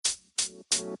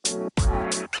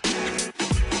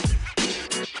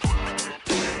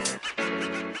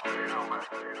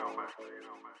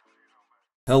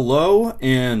Hello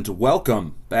and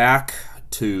welcome back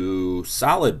to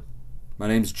Solid. My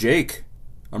name's Jake.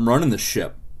 I'm running the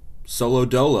ship. Solo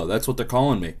dolo. That's what they're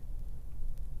calling me.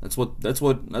 That's what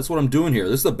I'm doing here.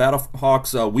 This is the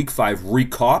Battlehawks Week 5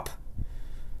 reKAWp.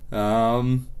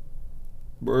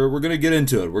 We're gonna get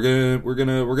into it.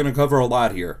 We're gonna cover a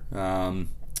lot here.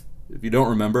 If you don't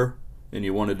remember and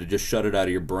you wanted to just shut it out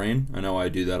of your brain, I know I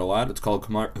do that a lot. It's called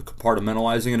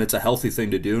compartmentalizing, and it's a healthy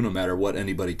thing to do, no matter what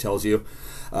anybody tells you.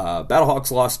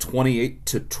 Battlehawks lost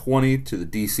 28-20 to the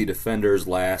DC Defenders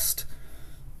last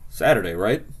Saturday,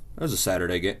 right? That was a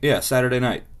Saturday game. Yeah, Saturday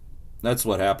night. That's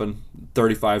what happened.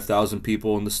 35,000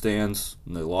 people in the stands,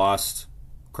 and they lost.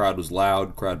 Crowd was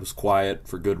loud. Crowd was quiet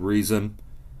for good reason.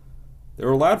 They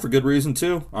were loud for good reason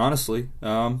too, honestly.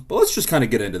 But let's just kind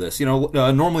of get into this.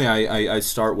 Normally I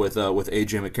start with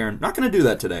AJ McCarron. Not going to do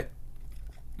that today.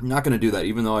 I'm not going to do that,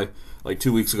 even though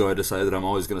 2 weeks ago I decided that I'm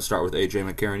always going to start with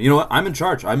AJ McCarron. You know what? I'm in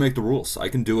charge. I make the rules. I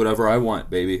can do whatever I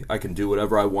want, baby. I can do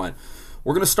whatever I want.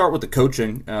 We're going to start with the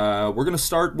coaching. We're going to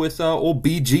start with old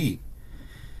BG,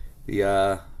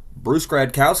 the Bruce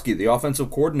Gradkowski, the offensive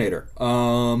coordinator.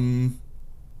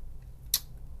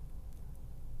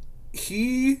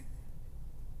 He's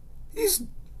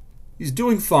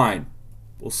doing fine.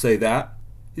 We'll say that.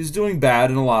 He's doing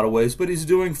bad in a lot of ways, but he's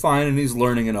doing fine and he's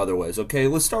learning in other ways. Okay,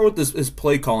 let's start with his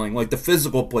play calling, like the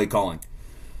physical play calling,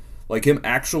 like him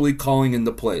actually calling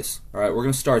into plays. All right, we're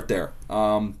gonna start there.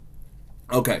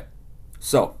 Okay,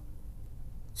 so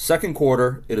second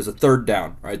quarter, it is a third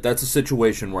down. All right, that's the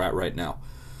situation we're at right now.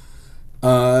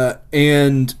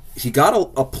 And he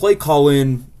got a play call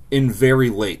in very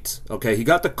late. Okay, he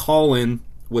got the call in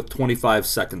with 25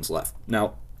 seconds left.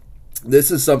 Now,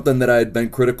 this is something that I had been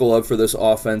critical of for this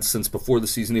offense since before the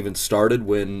season even started,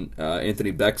 when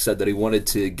Anthony Beck said that he wanted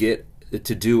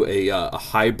to do a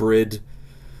hybrid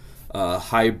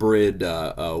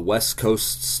West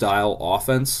Coast style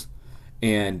offense,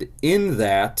 and in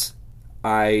that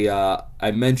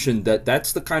I mentioned that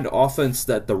that's the kind of offense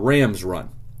that the Rams run.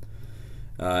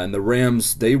 And the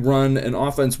Rams, they run an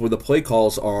offense where the play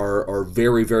calls are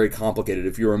very, very complicated.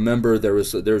 If you remember, there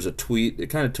was a tweet. It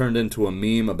kind of turned into a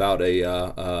meme about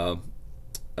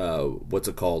what's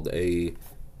it called?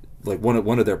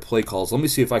 One of their play calls. Let me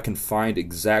see if I can find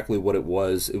exactly what it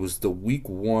was. It was the Week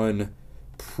 1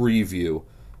 preview.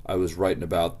 I was writing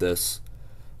about this.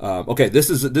 Okay,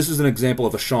 this is an example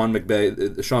of a Sean McVay,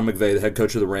 the head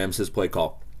coach of the Rams, his play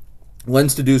call.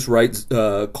 Lens to deuce right,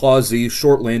 Claw Z,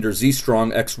 Shortlander, Z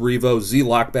Strong, X Revo, Z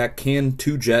Lockback, Can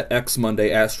 2 Jet, X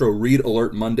Monday, Astro, Read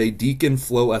Alert Monday, Deacon,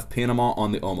 Flow F Panama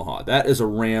on the Omaha. That is a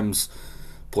Rams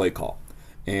play call.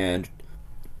 And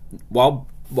while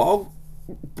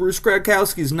Bruce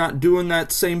Gradkowski's not doing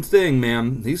that same thing,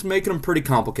 man, he's making them pretty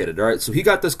complicated. All right, so he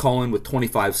got this call in with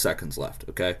 25 seconds left,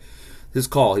 okay? His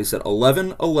call, he said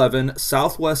 11-11,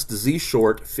 Southwest Z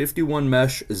Short, 51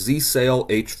 Mesh, Z Sail,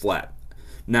 H Flat.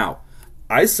 Now,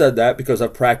 I said that because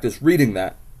I've practiced reading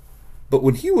that, but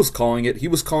when he was calling it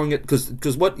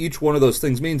because what each one of those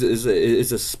things means is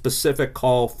a specific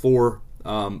call for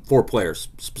players,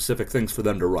 specific things for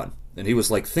them to run. And he was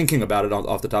thinking about it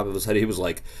off the top of his head. He was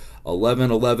like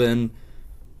 11-11,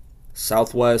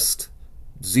 Southwest,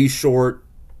 Z Short,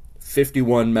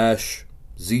 51 Mesh,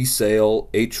 Z Sail,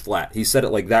 H Flat. He said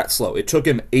it like that slow. It took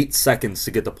him 8 seconds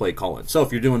to get the play call in. So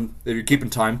if you're keeping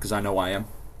time, because I know I am.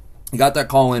 He got that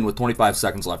call in with 25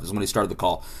 seconds left is when he started the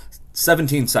call.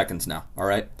 17 seconds now, all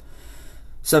right?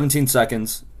 17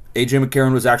 seconds. AJ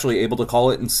McCarron was actually able to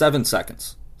call it in 7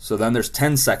 seconds. So then there's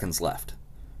 10 seconds left,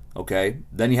 okay?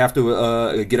 Then you have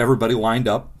to get everybody lined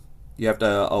up. You have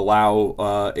to allow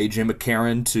AJ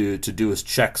McCarron to do his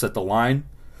checks at the line,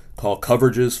 call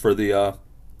coverages for the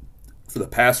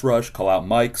pass rush, call out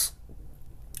mics,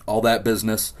 all that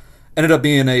business. Ended up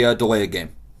being a delay of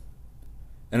game.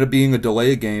 Ended up being a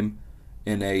delay of game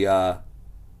in a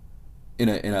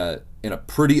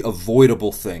pretty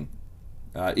avoidable thing.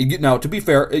 Now, to be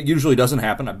fair, it usually doesn't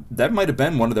happen. That might have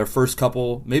been one of their first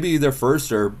couple, maybe their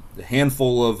first or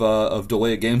handful of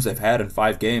delay of games they've had in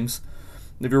 5 games.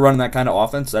 If you're running that kind of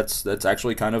offense, that's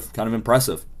actually kind of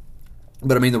impressive.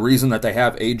 But I mean, the reason that they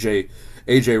have AJ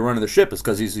running the ship is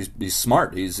because he's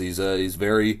smart. He's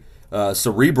very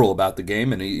cerebral about the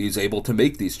game, and he's able to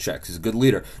make these checks. He's a good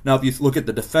leader. Now, if you look at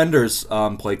the defenders'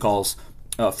 play calls,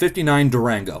 59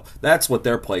 Durango. That's what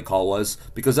their play call was,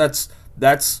 because that's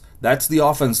the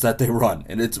offense that they run,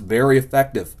 and it's very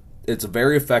effective. It's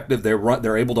very effective.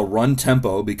 They're able to run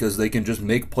tempo because they can just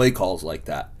make play calls like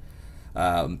that.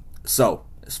 So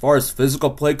as far as physical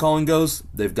play calling goes,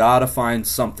 they've got to find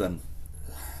something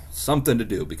to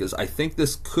do, because I think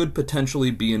this could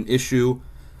potentially be an issue.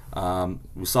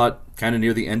 We saw it kind of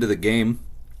near the end of the game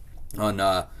on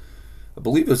I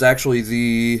believe it was actually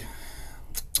the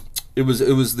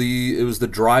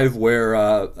drive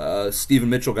where Stephen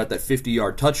Mitchell got that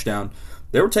 50-yard touchdown.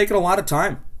 They were taking a lot of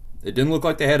time. It didn't look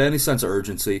like they had any sense of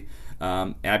urgency.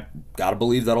 And I gotta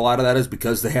believe that a lot of that is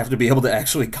because they have to be able to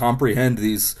actually comprehend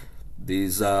these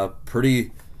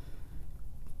pretty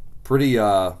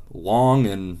long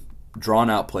and drawn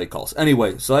out play calls.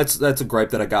 Anyway, so that's a gripe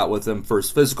that I got with him for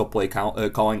his physical play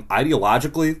calling.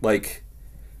 Ideologically, like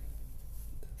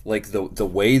the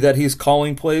way that he's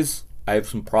calling plays, I have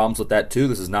some problems with that too.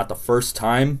 This is not the first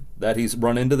time that he's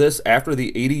run into this. After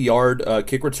the 80-yard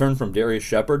kick return from Darius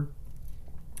Shepard,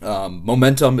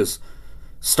 momentum is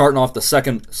starting off the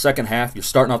second half. You're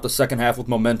starting off the second half with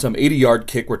momentum. 80-yard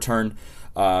kick return.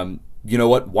 You know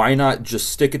what? Why not just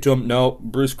stick it to him? No,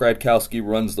 Bruce Gradkowski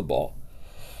runs the ball.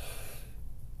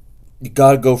 You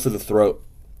got to go for the throat.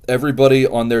 Everybody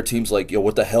on their team's like, yo,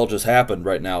 what the hell just happened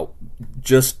right now?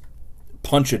 Just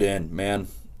punch it in, man.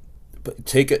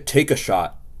 Take a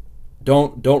shot.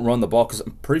 Don't run the ball, because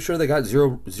I'm pretty sure they got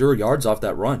zero yards off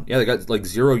that run. Yeah, they got like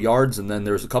 0 yards, and then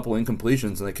there's a couple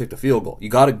incompletions, and they kicked a field goal. You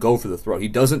got to go for the throw. He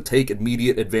doesn't take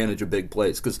immediate advantage of big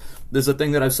plays, because there's a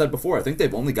thing that I've said before. I think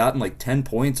they've only gotten like 10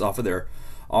 points off of their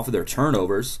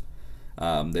turnovers.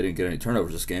 They didn't get any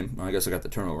turnovers this game. I guess I got the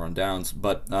turnover on downs,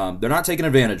 but they're not taking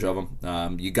advantage of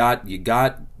them. You got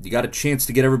a chance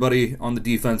to get everybody on the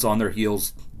defense on their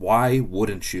heels. Why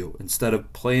wouldn't you? Instead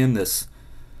of playing this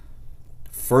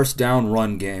first down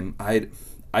run game, I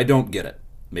don't get it.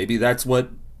 Maybe that's what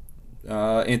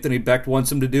Anthony Becht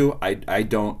wants him to do. I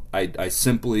don't. I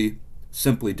simply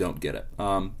don't get it.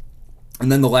 And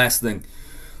then the last thing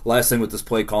with this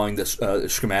play calling, the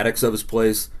schematics of his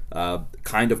plays,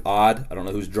 kind of odd. I don't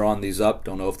know who's drawn these up.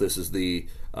 Don't know if this is the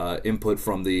input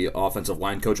from the offensive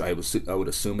line coach. I would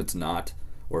assume it's not,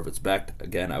 or if it's Becht.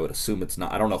 Again, I would assume it's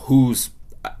not. I don't know whose,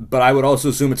 but I would also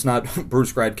assume it's not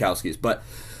Bruce Gradkowski's. But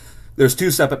there's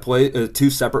two separate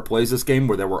plays this game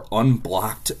where there were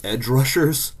unblocked edge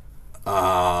rushers.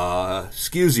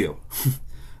 Excuse you.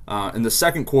 In the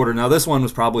second quarter, now this one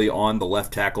was probably on the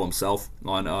left tackle himself,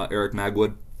 on Eric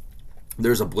Magwood.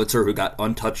 There's a blitzer who got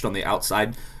untouched on the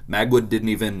outside. Magwood didn't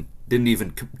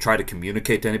even try to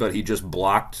communicate to anybody. He just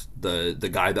blocked the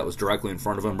guy that was directly in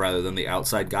front of him rather than the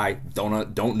outside guy.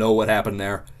 Don't know what happened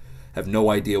there. Have no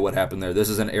idea what happened there. This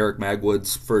isn't Eric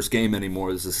Magwood's first game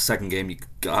anymore. This is the second game. You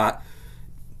got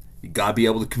to be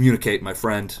able to communicate, my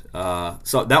friend.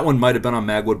 So that one might have been on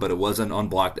Magwood, but it was an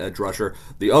unblocked edge rusher.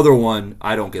 The other one,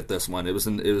 I don't get this one. It was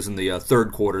in the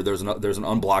third quarter. There's an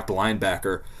unblocked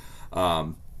linebacker.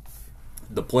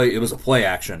 It was a play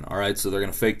action. All right, so they're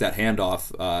going to fake that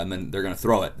handoff, and then they're going to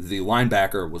throw it. The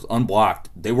linebacker was unblocked.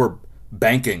 They were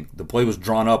banking. The play was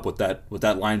drawn up with that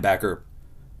linebacker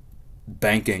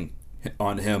banking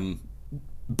on him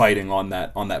biting on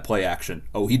that play action.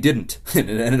 Oh, he didn't.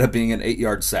 And it ended up being an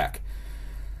 8-yard sack.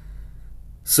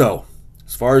 So,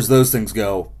 as far as those things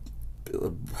go,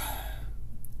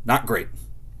 not great.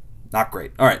 Not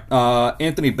great. All right,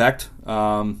 Anthony Becht.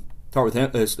 Start with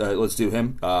him. Let's do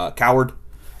him. Coward.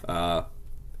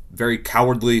 Very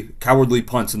cowardly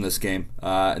punts in this game.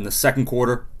 In the second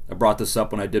quarter, I brought this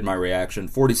up when I did my reaction.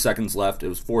 40 seconds left. It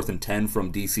was 4th and 10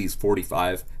 from DC's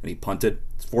 45, and he punted.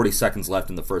 It's 40 seconds left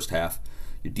in the first half.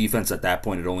 Your defense at that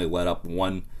point had only let up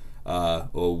one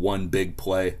big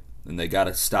play, and they got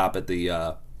to stop at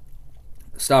the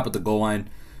goal line.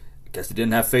 I guess they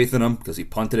didn't have faith in him because he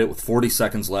punted it with 40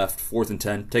 seconds left. 4th and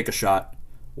 10. Take a shot.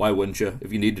 Why wouldn't you?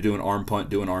 If you need to do an arm punt,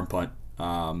 do an arm punt.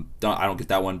 I don't get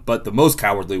that one. But the most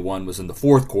cowardly one was in the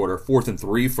fourth quarter, 4th and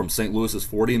 3 from St. Louis's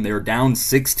 40, and they were down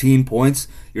 16 points.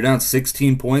 You're down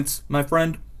 16 points, my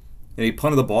friend, and he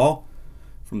punted the ball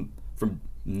from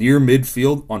near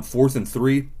midfield on 4th and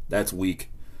 3. That's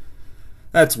weak.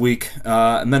 That's weak.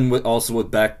 And then also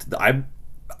with Becht, I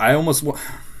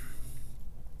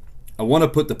want to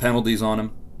put the penalties on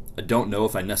him. I don't know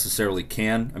if I necessarily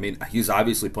can. I mean, he's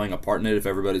obviously playing a part in it if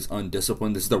everybody's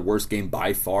undisciplined. This is their worst game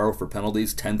by far for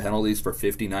penalties. 10 penalties for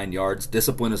 59 yards.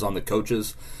 Discipline is on the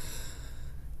coaches.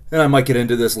 And I might get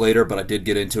into this later, but I did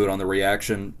get into it on the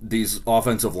reaction. These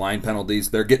offensive line penalties,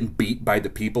 they're getting beat by the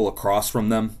people across from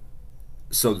them.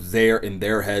 So they're in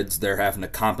their heads, they're having to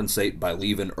compensate by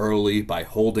leaving early, by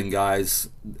holding guys.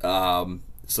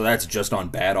 So that's just on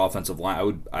bad offensive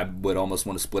line. I would almost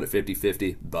want to split it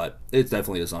 50-50, but it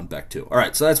definitely is on Becht too. All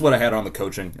right, so that's what I had on the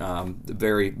coaching.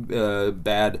 Very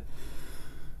bad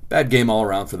game all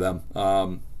around for them.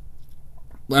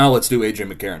 Now let's do A.J.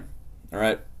 McCarron. All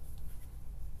right.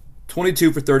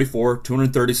 22 for 34,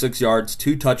 236 yards,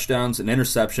 2 touchdowns, an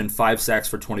interception, 5 sacks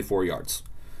for 24 yards.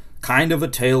 Kind of a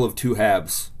tale of two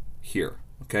halves here.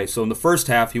 Okay, so in the first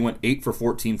half, he went 8 for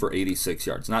 14 for 86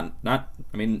 yards. Not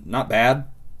bad,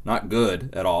 not good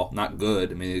at all. Not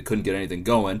good. I mean, he couldn't get anything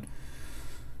going.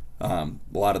 A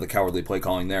lot of the cowardly play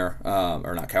calling there,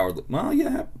 or not cowardly. Well,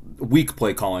 yeah, weak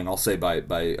play calling. I'll say by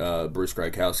Bruce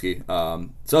Gradkowski. So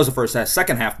that was the first half.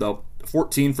 Second half though,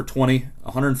 14 for 20,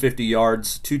 150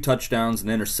 yards, 2 touchdowns, an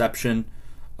interception,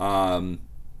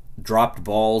 dropped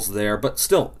balls there, but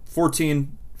still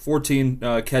 14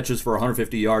 catches for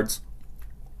 150 yards.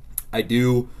 I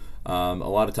do. A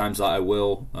lot of times I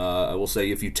will say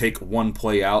if you take one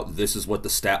play out, this is what the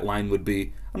stat line would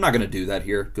be. I'm not going to do that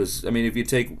here because I mean if you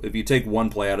take one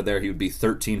play out of there, he would be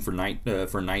 13 for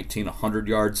 19, 100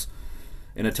 yards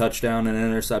in a touchdown and an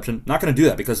interception. Not going to do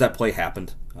that because that play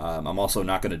happened. I'm also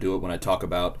not going to do it when I talk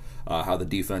about how the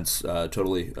defense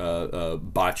totally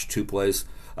botched 2 plays.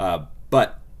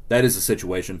 But that is the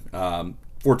situation.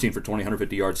 14 for 20,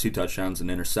 150 yards, 2 touchdowns,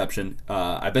 an interception.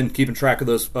 I've been keeping track of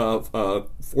those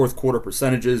fourth quarter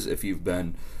percentages. If you've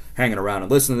been hanging around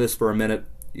and listening to this for a minute,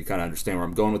 you kind of understand where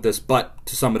I'm going with this. But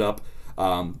to sum it up,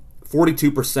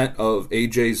 42% of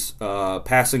AJ's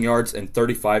passing yards and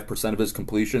 35% of his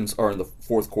completions are in the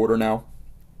fourth quarter now.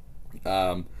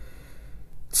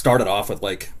 Started off with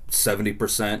like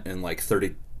 70% and like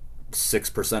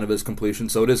 36% of his completion,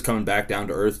 so it is coming back down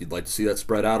to earth. You'd like to see that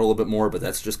spread out a little bit more, but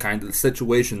that's just kind of the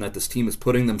situation that this team is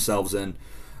putting themselves in.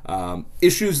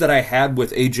 Issues that I had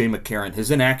with AJ McCarron, his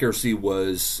inaccuracy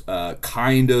was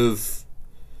kind of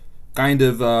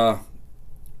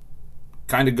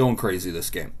going crazy this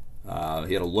game.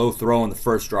 He had a low throw on the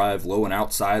first drive, low and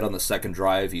outside on the second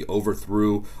drive. He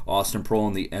overthrew Austin Proehl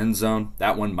in the end zone.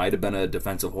 That one might have been a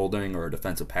defensive holding or a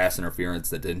defensive pass interference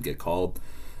that didn't get called.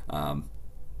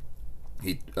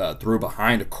 He threw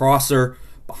behind a crosser,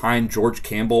 behind George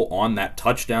Campbell on that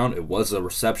touchdown. It was a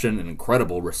reception, an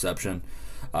incredible reception.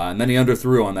 And then he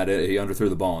underthrew on that. He underthrew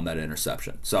the ball on that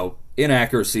interception. So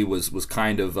inaccuracy was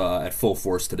kind of at full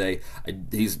force today.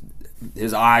 His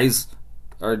eyes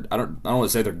are, I don't want to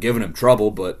say they're giving him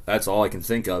trouble, but that's all I can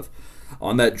think of.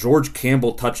 On that George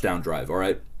Campbell touchdown drive, all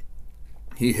right,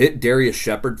 he hit Darius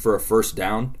Shepard for a first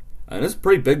down, and it's a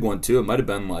pretty big one too. It might have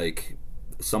been like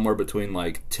somewhere between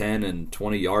like 10 and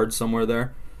 20 yards, somewhere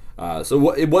there.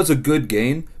 So it was a good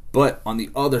gain, but on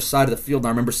the other side of the field, and I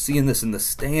remember seeing this in the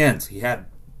stands, he had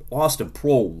Austin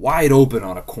Proehl wide open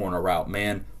on a corner route,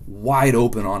 man. Wide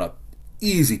open on a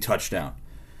easy touchdown.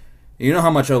 You know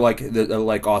how much I like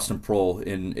Austin Proehl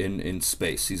in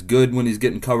space. He's good when he's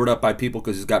getting covered up by people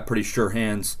because he's got pretty sure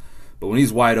hands. But when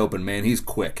he's wide open, man, he's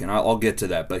quick, and I'll get to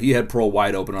that. But he had Proehl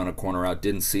wide open on a corner route.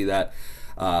 Didn't see that.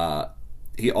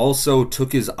 He also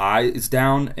took his eyes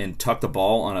down and tucked the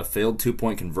ball on a failed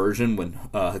 2-point conversion when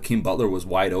Hakeem Butler was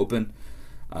wide open.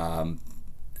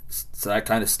 So that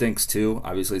kind of stinks too.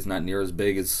 Obviously, it's not near as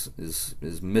big as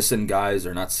missing guys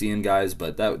or not seeing guys,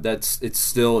 but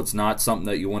it's not something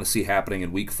that you want to see happening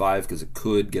in Week 5 because it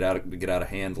could get out of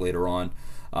hand later on.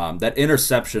 That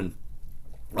interception,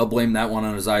 I'll blame that one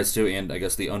on his eyes too, and I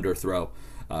guess the underthrow.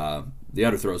 The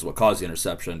underthrow is what caused the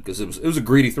interception because it was a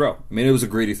greedy throw. I mean, it was a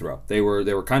greedy throw. They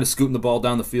were kind of scooting the ball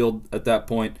down the field at that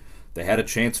point. They had a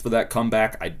chance for that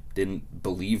comeback. I didn't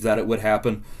believe that it would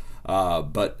happen,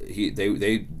 but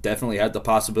they definitely had the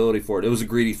possibility for it. It was a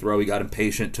greedy throw. He got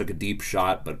impatient, took a deep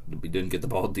shot, but he didn't get the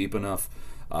ball deep enough.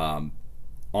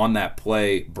 On that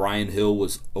play, Brian Hill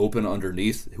was open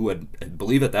underneath, who I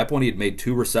believe at that point he had made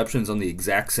 2 receptions on the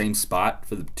exact same spot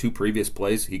for the 2 previous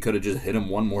plays. He could have just hit him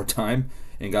one more time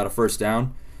and got a first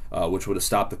down, which would have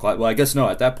stopped the clock. Well, I guess no.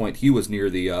 At that point, he was near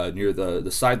the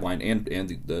sideline and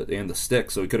the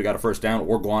stick, so he could have got a first down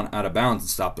or gone out of bounds and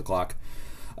stopped the clock.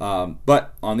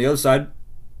 But on the other side,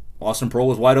 Austin Proehl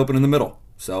was wide open in the middle.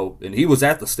 And he was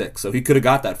at the stick, so he could have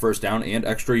got that first down and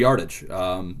extra yardage.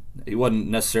 He wasn't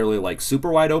necessarily like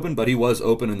super wide open, but he was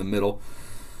open in the middle.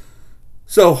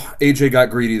 So AJ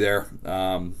got greedy there.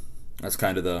 That's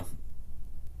kind of the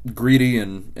greedy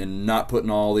and not putting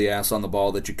all the ass on the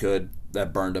ball that you could.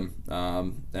 That burned him.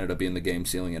 Ended up being the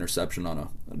game-sealing interception on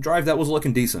a drive that was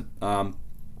looking decent.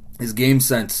 His game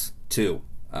sense, too.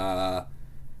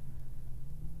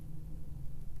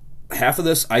 Half of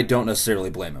this, I don't necessarily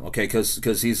blame him, okay?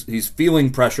 Because he's feeling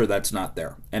pressure that's not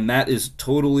there. And that is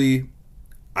totally,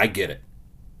 I get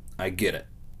it.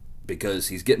 Because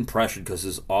he's getting pressured because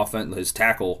his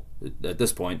tackle, at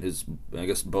this point, I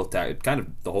guess both tackle, kind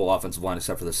of the whole offensive line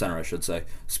except for the center, I should say.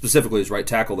 Specifically his right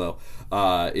tackle, though,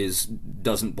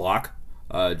 doesn't block.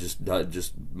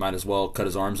 Just might as well cut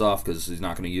his arms off because he's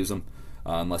not going to use them.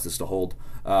 unless it's to hold.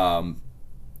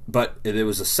 But it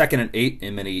was a 2nd and 8,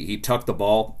 and then he tucked the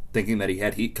ball, thinking that he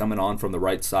had heat coming on from the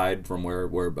right side from where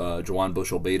Jawan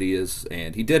Bushell-Beatty is,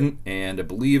 and he didn't. And I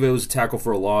believe it was a tackle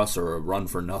for a loss or a run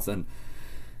for nothing.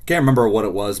 Can't remember what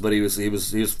it was, but he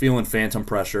was feeling phantom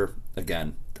pressure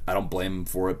again. I don't blame him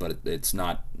for it, but it's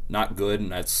not good,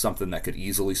 and that's something that could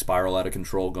easily spiral out of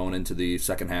control going into the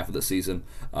second half of the season.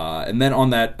 And then on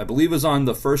that, I believe it was on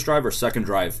the first drive or second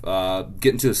drive,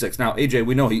 getting to the 6. Now, AJ,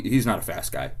 we know he's not a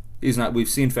fast guy. He's not. We've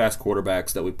seen fast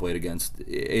quarterbacks that we played against.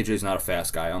 AJ's not a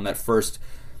fast guy. On that first,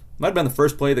 might have been the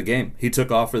first play of the game, he took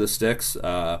off for the sticks.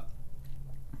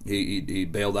 He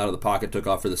bailed out of the pocket, took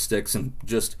off for the sticks, and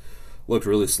just looked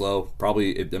really slow.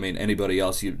 Probably, I mean, anybody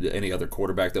else, any other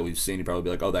quarterback that we've seen, you'd probably be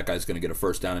like, oh, that guy's going to get a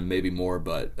first down and maybe more.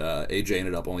 But AJ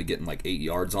ended up only getting like 8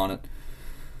 yards on it.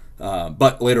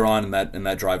 But later on in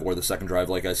that drive, or the second drive,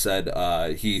 like I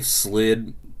said, he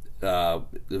slid. It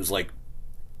was like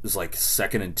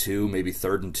 2nd and 2, maybe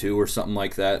 3rd and 2 or something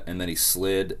like that, and then he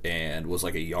slid and was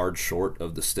like a yard short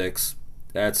of the sticks.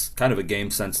 That's kind of a game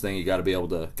sense thing. You got to be able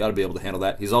to handle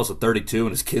that. He's also 32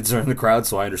 and his kids are in the crowd,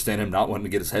 so I understand him not wanting to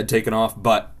get his head taken off.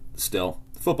 But still,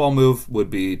 the football move would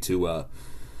be to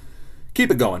keep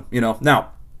it going.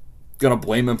 Now, gonna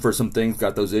blame him for some things,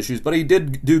 got those issues, but he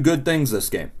did do good things this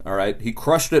game. All right, he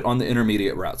crushed it on the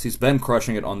intermediate routes. He's been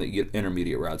crushing it on the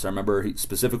intermediate routes. I remember he hit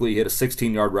a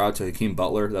 16-yard route to Hakeem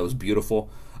Butler. That was beautiful.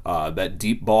 That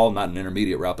deep ball, not an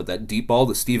intermediate route, but that deep ball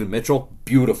to Stephen Mitchell,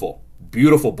 beautiful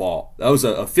ball. That was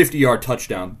a 50-yard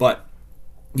touchdown. But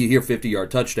you hear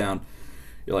 50-yard touchdown,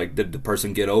 you're like, did the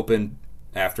person get open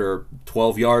after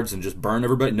 12 yards and just burn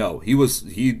everybody? No,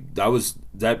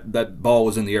 that ball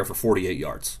was in the air for 48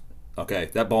 yards. Okay,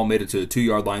 that ball made it to the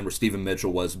 2-yard line where Stephen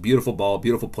Mitchell was. Beautiful ball,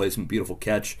 beautiful placement, beautiful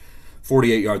catch.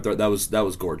 48-yard throw. That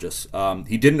was gorgeous.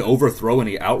 He didn't overthrow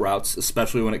any out routes,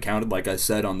 especially when it counted. Like I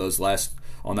said on that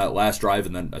last drive,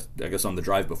 and then I guess on the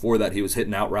drive before that, he was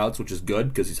hitting out routes, which is good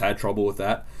because he's had trouble with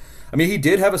that. I mean, he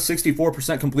did have a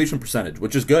 64% completion percentage,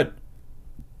 which is good.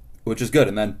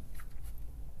 And then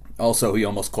also he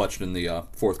almost clutched in the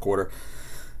fourth quarter.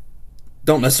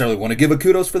 Don't necessarily want to give a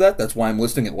kudos for that. That's why I'm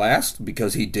listing it last,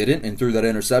 because he didn't and threw that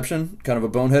interception, kind of a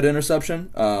bonehead interception.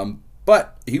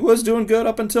 But he was doing good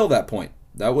up until that point.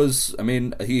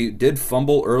 He did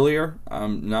fumble earlier.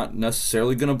 I'm not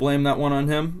necessarily going to blame that one on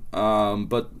him,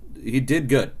 but he did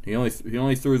good. He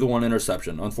only threw the one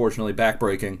interception, unfortunately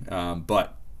backbreaking,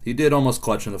 but he did almost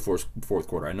clutch in the fourth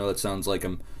quarter. I know that sounds like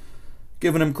I'm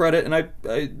giving him credit, and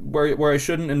I where I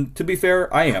shouldn't. And to be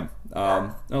fair, I am.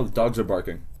 The dogs are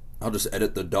barking. I'll just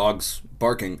edit the dogs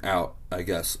barking out, I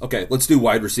guess. Okay, let's do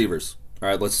wide receivers. All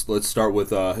right, let's start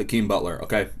with Hakeem Butler.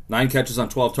 Okay, 9 catches on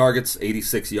 12 targets,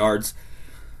 86 yards.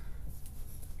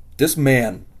 This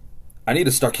man, I need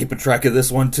to start keeping track of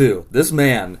this one too. This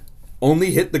man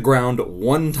only hit the ground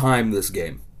 1 time this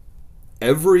game.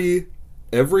 Every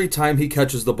time he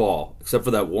catches the ball, except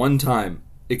for that 1 time,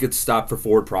 it gets stopped for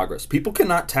forward progress. People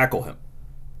cannot tackle him.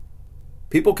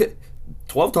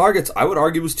 12 targets, I would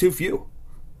argue, was too few.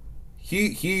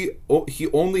 He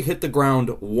only hit the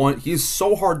ground 1. He's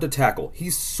so hard to tackle.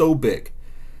 He's so big.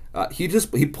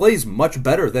 He plays much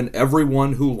better than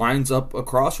everyone who lines up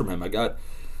across from him. I got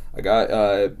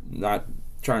not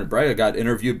trying to brag. I got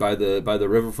interviewed by the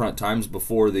Riverfront Times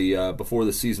before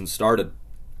the season started.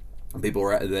 People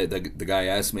were the guy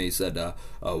asked me. He said,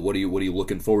 "What are you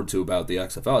looking forward to about the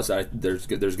XFL?" I said, "There's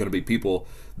going to be people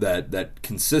that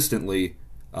consistently."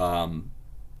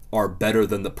 Are better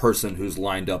than the person who's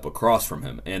lined up across from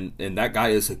him. And that guy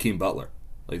is Hakeem Butler.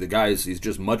 Like, the guy he's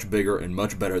just much bigger and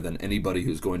much better than anybody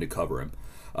who's going to cover him.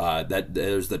 That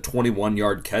there's the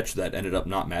 21-yard catch that ended up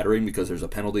not mattering because there's a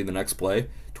penalty the next play.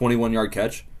 21-yard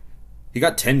catch. He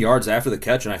got 10 yards after the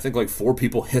catch, and I think like 4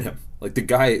 people hit him. Like, the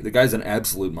guy's an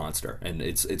absolute monster, and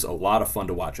it's a lot of fun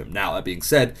to watch him. Now, that being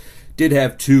said, did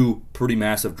have 2 pretty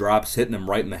massive drops, hitting him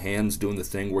right in the hands, doing the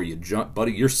thing where you jump.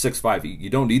 Buddy, you're 6'5". You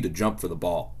don't need to jump for the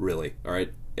ball, really, all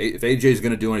right? If AJ's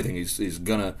going to do anything,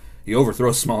 he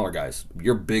overthrows smaller guys.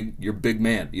 You're big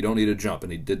man. You don't need to jump,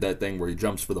 and he did that thing where he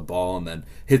jumps for the ball and then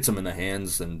hits him in the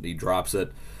hands, and he drops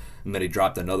it. And then he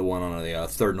dropped another one on a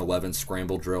 3rd and 11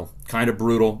 scramble drill. Kind of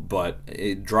brutal, but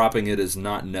dropping it is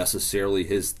not necessarily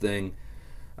his thing.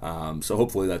 So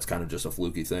hopefully that's kind of just a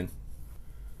fluky thing.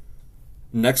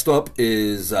 Next up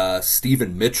is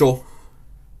Stephen Mitchell,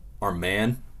 our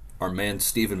man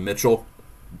Stephen Mitchell.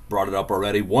 Brought it up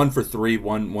already. 1 for 3,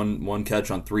 one catch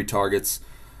on 3 targets.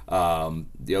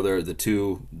 The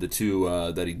two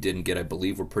that he didn't get, I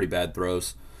believe, were pretty bad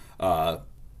throws.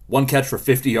 1 catch for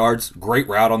 50 yards. Great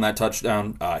route on that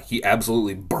touchdown. He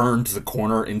absolutely burned the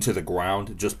corner into the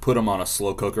ground. Just put him on a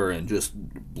slow cooker and just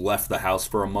left the house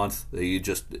for a month. He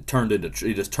just turned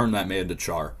that man into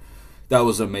char. That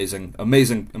was amazing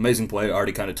play. I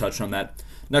already kind of touched on that.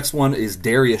 Next one is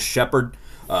Darius Shepard.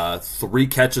 3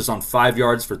 catches on 5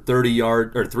 yards for 30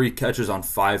 yards, or 3 catches on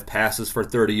 5 passes for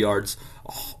 30 yards.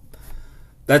 Oh,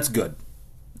 that's good.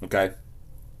 Okay.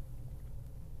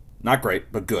 Not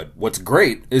great, but good. What's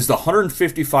great is the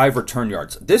 155 return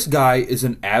yards. This guy is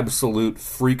an absolute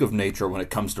freak of nature when it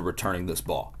comes to returning this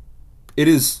ball. It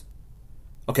is,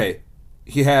 okay,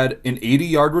 he had an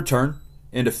 80-yard return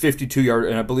and a 52-yard,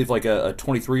 and I believe like a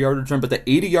 23-yard return, but the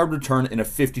 80-yard return and a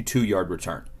 52-yard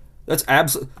return. That's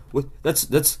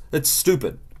that's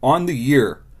stupid. On the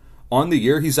year,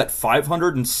 he's at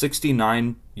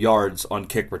 569 yards on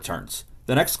kick returns.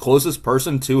 The next closest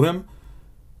person to him,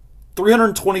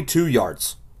 322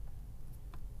 yards.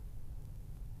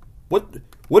 What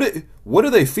are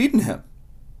they feeding him?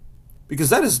 Because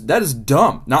that is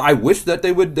dumb. Now I wish that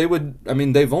they would. I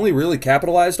mean, they've only really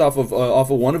capitalized off of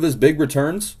one of his big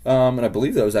returns, and I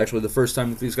believe that was actually the first time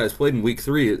that these guys played in week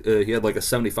 3. He had like a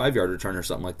 75-yard return or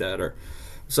something like that, or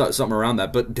something around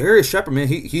that. But Darius Shepard, man,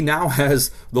 he now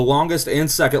has the longest and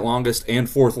second longest and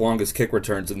fourth longest kick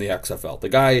returns in the XFL. The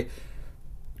guy,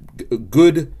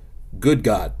 good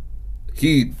God.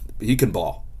 He can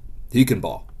ball. He can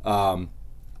ball.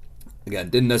 Again,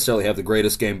 didn't necessarily have the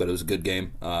greatest game, but it was a good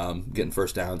game. Getting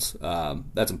first downs,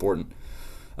 that's important,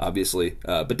 obviously.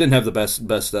 But didn't have the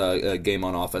best game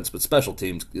on offense. But special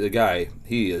teams, the guy,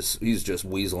 he's just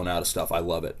weaseling out of stuff. I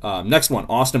love it. Next one,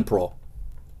 Austin Proehl.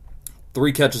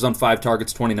 3 catches on 5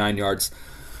 targets, 29 yards.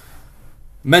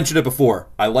 Mentioned it before.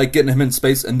 I like getting him in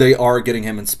space, and they are getting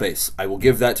him in space. I will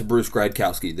give that to Bruce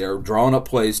reKAWp. They're drawing up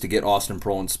plays to get Austin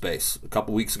Proehl in space. A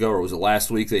couple weeks ago, or was it last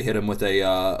week, they hit him with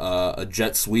a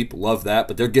jet sweep. Love that.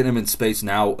 But they're getting him in space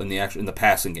now in the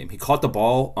passing game. He caught the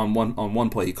ball on one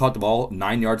play. He caught the ball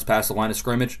 9 yards past the line of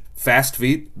scrimmage. Fast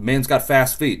feet. Man's got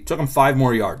fast feet. Took him 5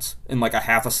 more yards in like a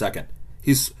half a second.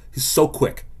 He's so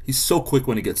quick. He's so quick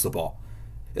when he gets the ball.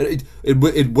 It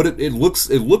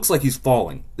looks like he's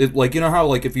falling. Like, you know how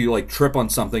like if you like trip on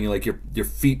something, like your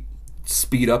feet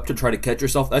speed up to try to catch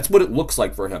yourself. That's what it looks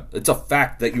like for him. It's a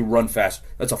fact that you run fast.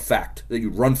 That's a fact that you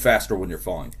run faster when you're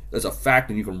falling. That's a fact,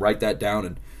 and you can write that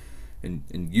down and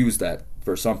use that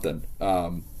for something.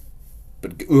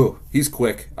 But he's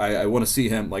quick. I want to see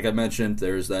him. Like I mentioned,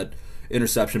 there's that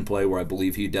interception play where I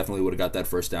believe he definitely would have got that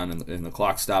first down in the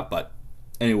clock stop. But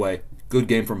anyway, good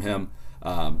game from him.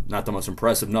 Not the most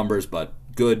impressive numbers, but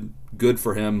good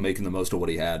for him making the most of what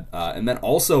he had. And then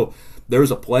also there was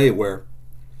a play where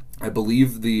I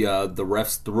believe the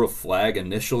refs threw a flag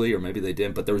initially, or maybe they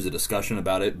didn't, but there was a discussion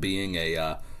about it being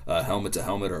a helmet to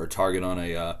helmet or a target on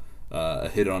a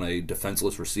hit on a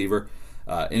defenseless receiver.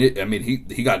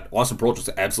 He got Austin Proehl just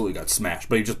absolutely got smashed,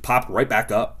 but he just popped right back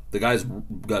up. The guy's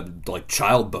got like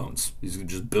child bones. He's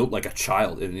just built like a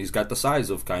child, and he's got the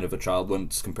size of kind of a child when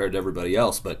it's compared to everybody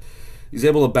else, but he's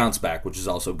able to bounce back, which is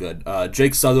also good.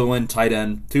 Jake Sutherland, tight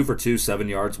end, 2 for 2, 7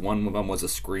 yards. One of them was a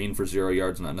screen for 0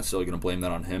 yards. Not necessarily going to blame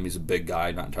that on him. He's a big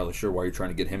guy. Not entirely sure why you're trying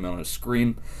to get him on a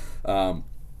screen. But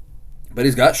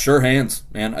he's got sure hands,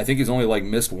 man. I think he's only like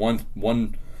missed one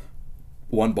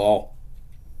ball.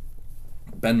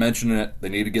 Ben mentioned it. They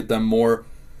need to get them more.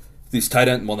 These tight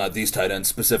ends, well, not these tight ends,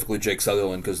 specifically Jake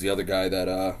Sutherland, because the other guy,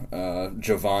 that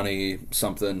Giovanni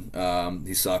something,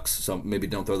 he sucks. So maybe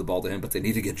don't throw the ball to him, but they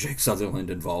need to get Jake Sutherland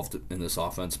involved in this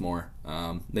offense more.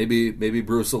 Maybe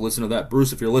Bruce will listen to that.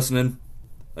 Bruce, if you're listening,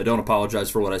 I don't apologize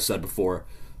for what I said before.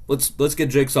 Let's get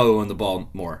Jake Sutherland the ball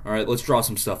more. All right, let's draw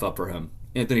some stuff up for him.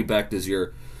 Anthony Beck this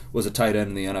year was a tight end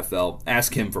in the NFL.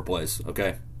 Ask him for plays,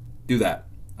 okay? Do that.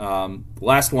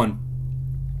 Last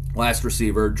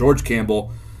receiver, George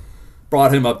Campbell.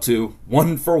 Brought him up to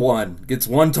 1 for 1, gets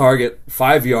 1 target,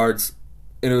 5 yards,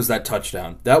 and it was that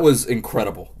touchdown. That was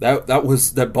incredible.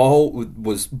 That ball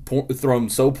was thrown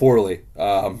so poorly.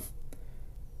 And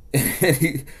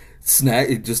he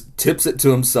just tips it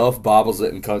to himself, bobbles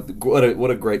it, and what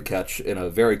a great catch in a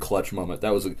very clutch moment.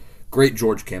 That was a great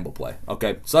George Campbell play.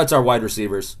 Okay, so that's our wide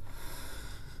receivers.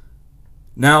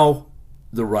 Now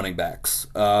the running backs.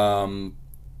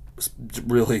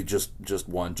 Really, just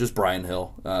one, just Brian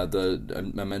Hill. I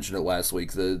mentioned it last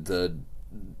week. The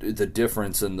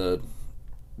difference in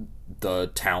the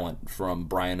talent from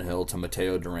Brian Hill to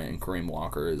Mateo Durant and Kareem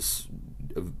Walker is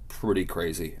pretty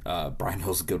crazy. Brian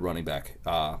Hill's a good running back.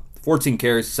 14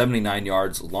 carries, 79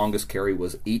 yards. Longest carry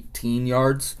was 18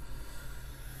 yards.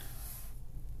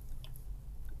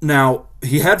 Now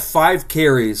he had 5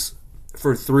 carries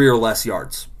for 3 or less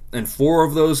yards. and 4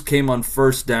 of those came on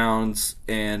first downs,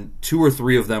 and 2 or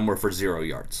 3 of them were for 0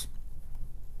 yards.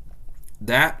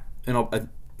 That, and I'm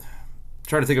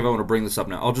trying to think if I want to bring this up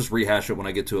now. I'll just rehash it when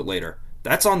I get to it later.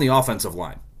 That's on the offensive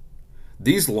line.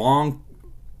 These long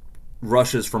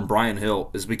rushes from Brian Hill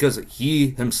is because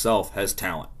he himself has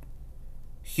talent.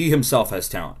 He himself has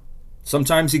talent.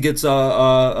 Sometimes he gets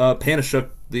Panashuk,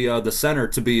 the center,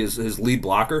 to be his lead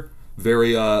blocker,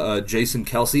 very Jason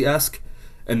Kelsey-esque,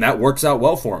 and that works out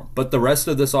well for him. But the rest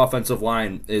of this offensive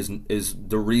line is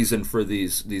the reason for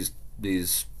these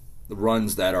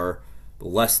runs that are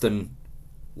less than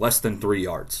 3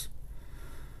 yards.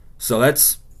 So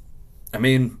that's, I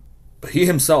mean, he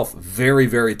himself, very,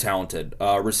 very talented.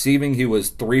 Receiving, he was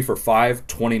 3 for 5,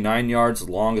 29 yards.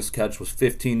 Longest catch was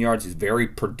 15 yards. He's very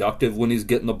productive when he's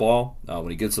getting the ball. When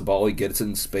he gets the ball, he gets it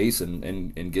in space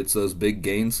and gets those big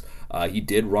gains. He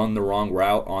did run the wrong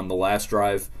route on the last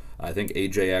drive. I think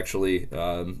AJ actually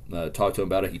talked to him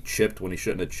about it. He chipped when he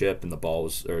shouldn't have chipped, and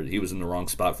he was in the wrong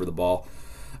spot for the ball.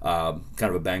 Kind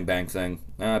of a bang thing.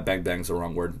 Bang bang's the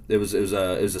wrong word. It was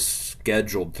a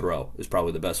scheduled throw is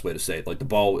probably the best way to say it. Like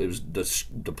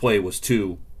the play was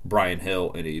to Brian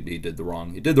Hill, and he did the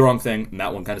wrong thing, and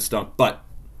that one kind of stunk. But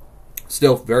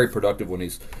still very productive when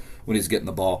he's getting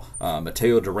the ball.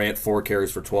 Mateo Durant, 4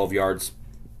 carries for 12 yards.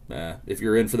 If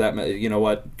you're in for that, you know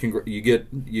what? You get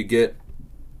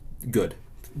good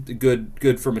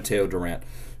for Mateo Durant,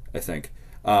 I think.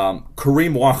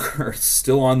 Kareem Walker is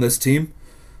still on this team.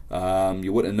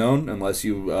 You wouldn't have known unless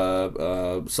you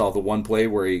saw the one play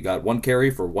where he got 1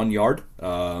 carry for 1 yard.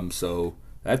 So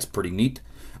that's pretty neat.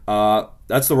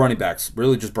 That's the running backs.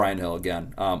 Really just Brian Hill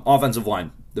again. Offensive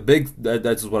line.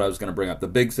 That's what I was going to bring up. The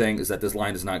big thing is that this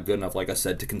line is not good enough, like I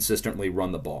said, to consistently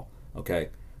run the ball. Okay.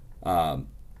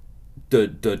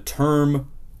 The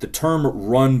term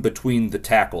run between the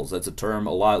tackles. That's a term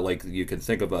a lot like you can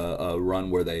think of a run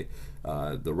where the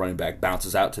running back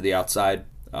bounces out to the outside.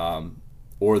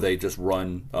 Or they just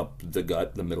run up the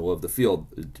gut, the middle of the field.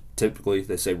 Typically,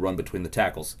 they say run between the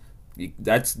tackles.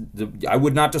 I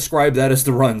would not describe that as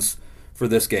the runs for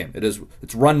this game. It's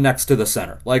run next to the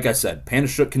center. Like I said,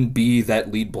 Panashuk can be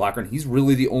that lead blocker, and he's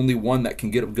really the only one that can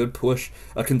get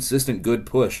a consistent good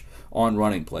push on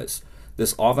running plays.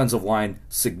 This offensive line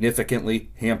significantly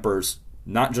hampers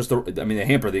they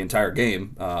hamper the entire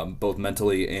game, both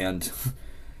mentally and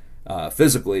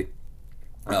physically.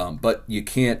 But you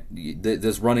can't.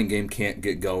 This running game can't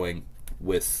get going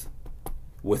with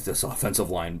this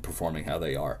offensive line performing how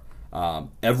they are.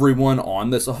 Everyone on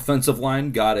this offensive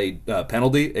line got a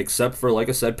penalty except for, like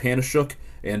I said, Panashuk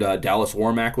and Dallas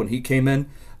Warmack when he came in.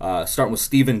 Starting with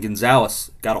Steven Gonzalez,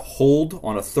 got a hold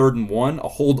on a 3rd and 1, a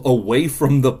hold away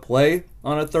from the play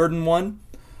on a 3rd and 1.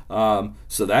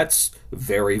 So that's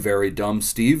very, very dumb,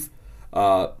 Steve.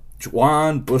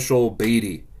 Juwan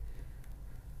Bushell-Beatty.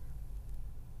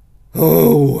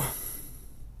 Oh,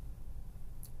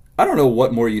 I don't know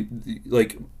what more you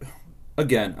like.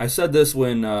 Again, I said this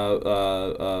when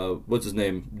what's his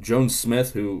name, Jones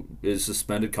Smith, who is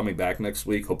suspended, coming back next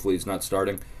week. Hopefully, he's not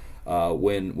starting.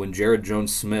 When Jared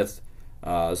Jones Smith,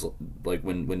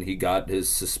 when he got his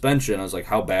suspension, I was like,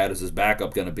 how bad is his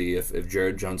backup going to be if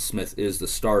Jared Jones Smith is the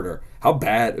starter? How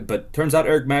bad? But turns out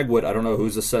Eric Magwood. I don't know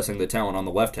who's assessing the talent on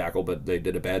the left tackle, but they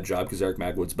did a bad job because Eric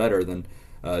Magwood's better than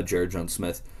Jared Jones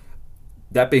Smith.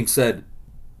 That being said,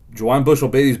 Juwan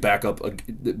Bushell-Beatty's backup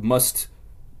must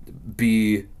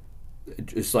be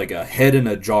just like a head in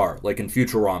a jar, like in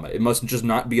Futurama. It must just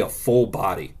not be a full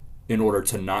body in order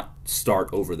to not start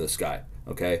over this guy,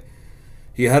 okay?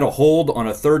 He had a hold on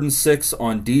a 3rd and 6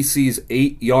 on DC's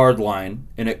 8-yard line,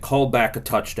 and it called back a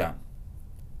touchdown.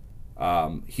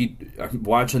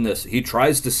 Watching this, he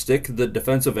tries to stick the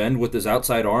defensive end with his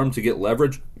outside arm to get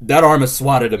leverage. That arm is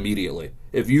swatted immediately.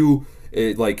 I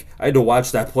had to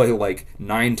watch that play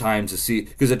 9 times to see,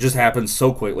 because it just happens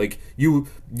so quick. Like you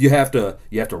have to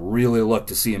really look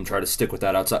to see him try to stick with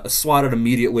that outside. Swatted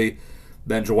immediately.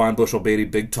 Then Juwan Bushell-Beatty,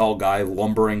 big tall guy,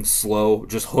 lumbering, slow,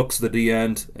 just hooks the D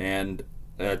end, and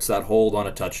it's that hold on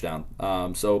a touchdown.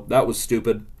 So that was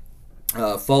stupid.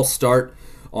 False start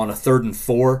on a 3rd and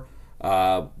 4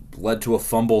 led to a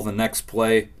fumble the next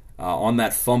play. On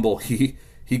that fumble, he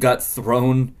got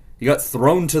thrown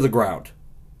to the ground.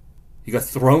 He got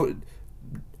thrown.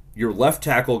 Your left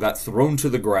tackle got thrown to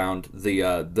the ground.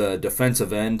 The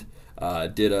defensive end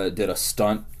did a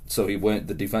stunt. So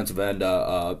the defensive end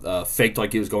faked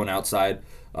like he was going outside,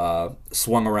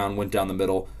 swung around, went down the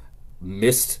middle,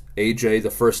 missed AJ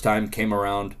the first time, came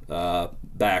around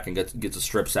back and gets a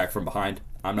strip sack from behind.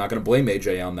 I'm not going to blame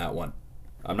AJ on that one.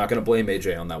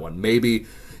 Maybe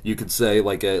you could say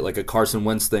like a Carson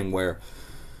Wentz thing where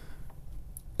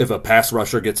if a pass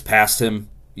rusher gets past him,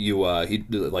 he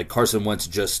like Carson Wentz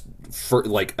just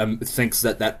thinks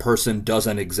that person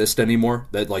doesn't exist anymore.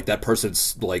 That like that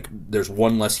person's like there's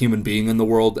one less human being in the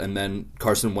world, and then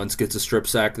Carson Wentz gets a strip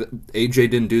sack. AJ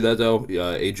didn't do that though.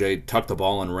 AJ tucked the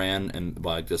ball and ran, and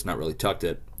just not really tucked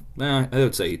it. I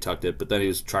would say he tucked it, but then he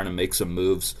was trying to make some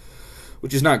moves,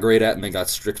 which he's not great at, and then got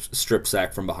strip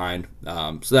sack from behind.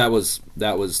 So that was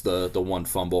the one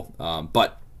fumble.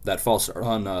 But that false start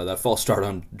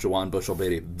on Jawan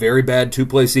Bushell-Beatty, very bad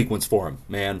 2-play sequence for him,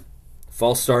 man.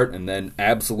 False start and then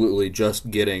absolutely just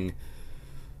getting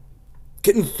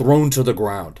thrown to the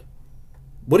ground.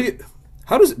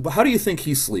 How do you think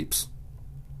he sleeps?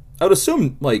 I would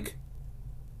assume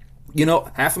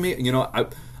half of me,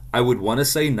 I would want to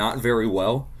say not very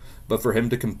well, but for him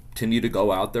to continue to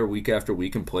go out there week after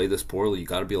week and play this poorly, you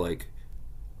got to be like,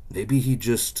 maybe it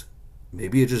just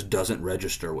doesn't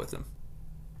register with him,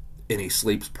 and he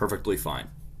sleeps perfectly fine.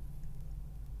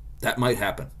 That might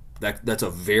happen. That's a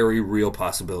very real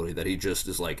possibility that he just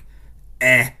is like,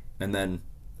 and then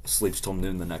sleeps till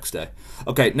noon the next day.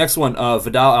 Okay, next one,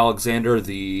 Vidal Alexander,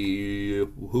 the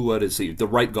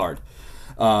right guard.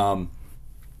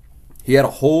 He had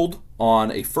a hold on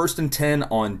a 1st and 10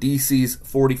 on DC's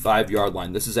 45-yard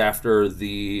line. This is after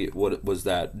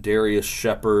Darius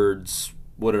Shepard's,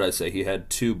 what did I say? He had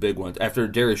 2 big ones. After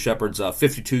Darius Shepard's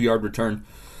 52-yard return,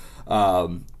 he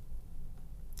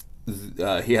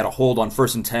had a hold on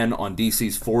 1st and 10 on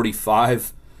DC's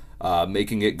 45,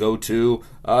 making it go to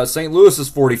St. Louis's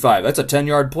 45. That's a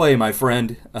 10-yard play, my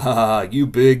friend. You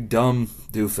big, dumb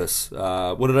doofus.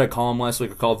 What did I call him last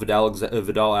week? I called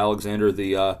Vidal Alexander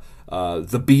the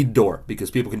bead door,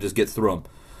 because people can just get through him.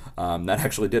 That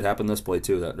actually did happen this game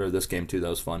too. That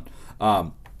was fun.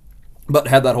 But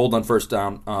had that hold on 1st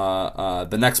down.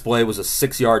 The next play was a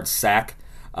 6-yard sack.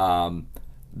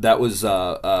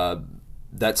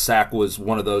 That sack was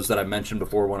one of those that I mentioned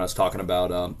before when I was talking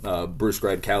about Bruce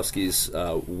Gradkowski's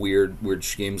weird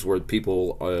schemes where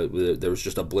people there was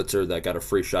just a blitzer that got a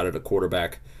free shot at a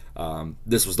quarterback.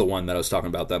 This was the one that I was talking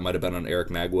about. That might have been on Eric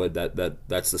Magwood.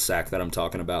 That's the sack that I'm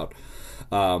talking about.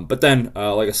 But then,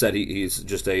 like I said, he's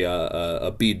just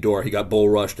a bead door. He got bull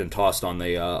rushed and tossed on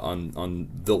the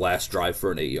last drive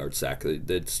for an 8-yard sack.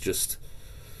 It's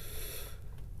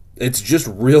just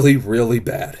really, really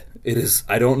bad. It is.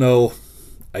 I don't know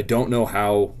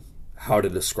how to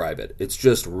describe it. It's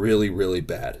just really, really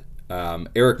bad.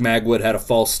 Eric Magwood had a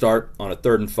false start on a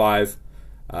 3rd and 5.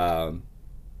 I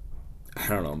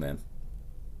don't know, man.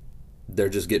 They're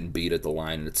just getting beat at the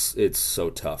line, and it's so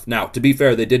tough. Now, to be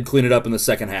fair, they did clean it up in the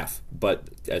second half, but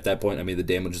at that point, I mean, the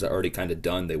damage is already kind of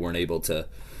done. They weren't able to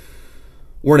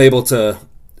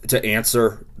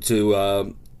answer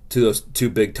to those 2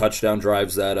 big touchdown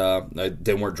drives that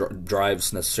they weren't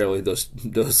drives necessarily.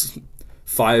 Those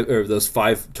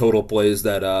 5 total plays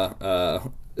that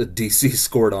DC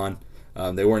scored on,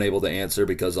 they weren't able to answer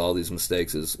because all these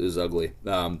mistakes is ugly.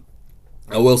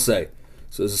 I will say,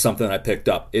 so this is something I picked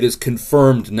up. It is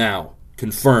confirmed now.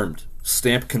 Confirmed.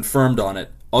 Stamp confirmed on it.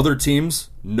 Other teams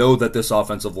know that this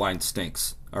offensive line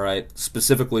stinks. All right?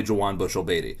 Specifically Jawan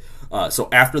Bushell-Beatty. So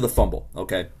after the fumble,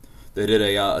 okay, they did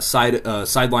a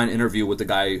sideline interview with the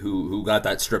guy who got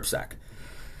that strip sack.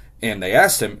 And they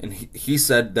asked him, and he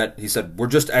said, we're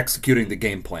just executing the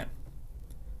game plan.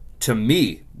 To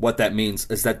me, what that means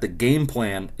is that the game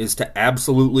plan is to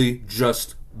absolutely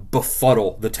just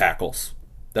befuddle the tackles.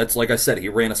 That's, like I said, he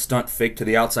ran a stunt fake to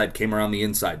the outside, came around the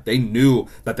inside. They knew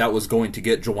that was going to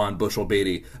get Jawan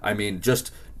Bushell-Beatty. I mean,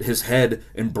 just his head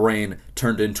and brain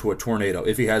turned into a tornado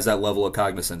if he has that level of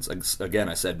cognizance. Again,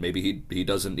 I said maybe he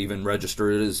doesn't even register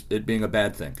it as it being a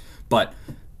bad thing. But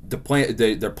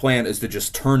their plan is to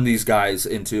just turn these guys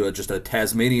into just a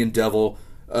Tasmanian devil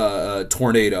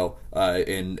tornado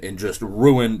and just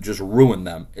ruin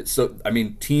them. It's so, I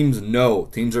mean, teams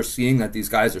are seeing that these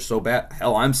guys are so bad.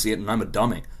 Hell, I'm seeing it and I'm a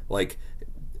dummy. Like,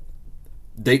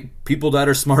 people that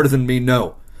are smarter than me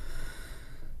know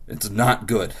it's not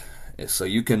good. So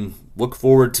you can look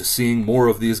forward to seeing more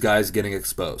of these guys getting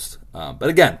exposed. But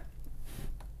again,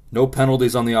 no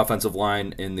penalties on the offensive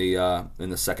line in the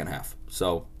second half.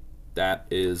 So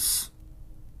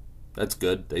that's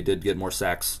good. They did get more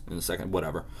sacks in the second,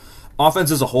 whatever. Offense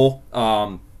as a whole,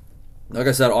 like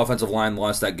I said, offensive line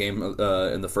lost that game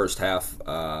in the first half.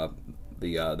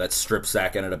 That strip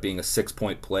sack ended up being a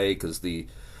 6-point play because the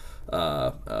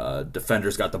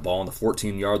defenders got the ball on the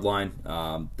 14-yard line.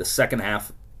 The second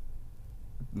half,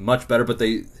 much better, but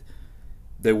they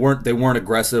weren't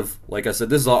aggressive. Like I said,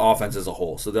 this is offense as a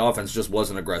whole, so the offense just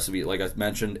wasn't aggressive. Like I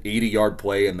mentioned, 80-yard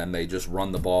play, and then they just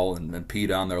run the ball and pee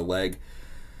down their leg.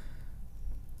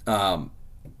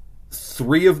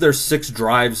 3 of their 6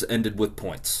 drives ended with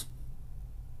points.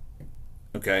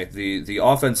 Okay, the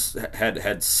offense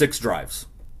had 6 drives.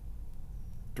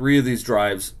 3 of these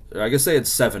drives, I guess they had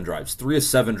 7 drives. 3 of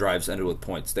 7 drives ended with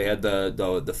points. They had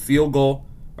the field goal.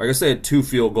 Or I guess they had 2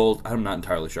 field goals. I'm not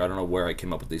entirely sure. I don't know where I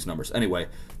came up with these numbers. Anyway,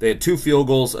 they had 2 field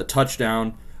goals, a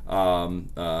touchdown, and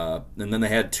then they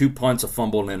had 2 punts, a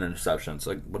fumble, and an interception. It's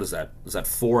like, what is that? Is that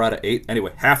 4 out of 8?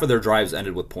 Anyway, half of their drives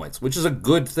ended with points, which is a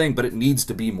good thing, but it needs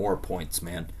to be more points,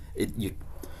 man.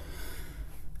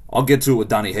 I'll get to it with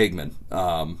Donnie Hagman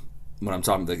when I'm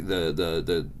talking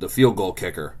the field goal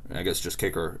kicker. I guess just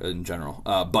kicker in general.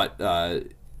 But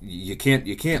you can't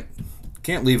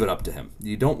leave it up to him.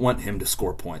 You don't want him to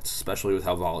score points, especially with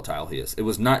how volatile he is. It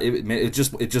was not. It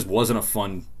just wasn't a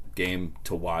fun game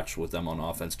to watch with them on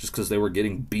offense, just because they were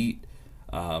getting beat.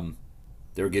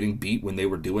 They were getting beat when they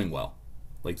were doing well.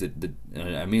 Like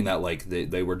I mean that like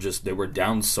they were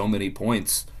down so many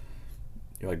points.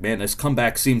 You're like, man, this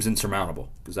comeback seems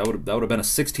insurmountable, because that would have been a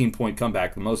 16-point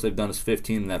comeback. The most they've done is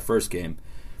 15 in that first game.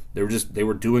 They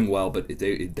were doing well, but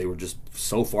they were just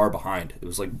so far behind. It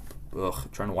was like,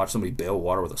 trying to watch somebody bail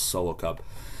water with a Solo cup.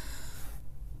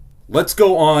 Let's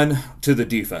go on to the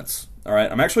defense. All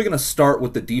right, I'm actually going to start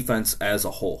with the defense as a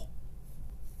whole.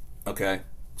 Okay,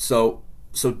 so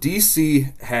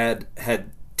DC had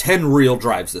 10 real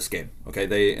drives this game.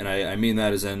 Okay, I mean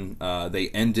that as in they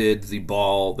ended the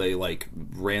ball. They like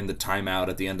ran the timeout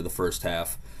at the end of the first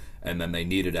half, and then they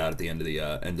needed out at the end of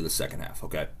the second half.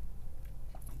 Okay,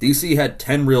 DC had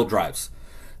 10 real drives.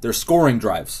 Their scoring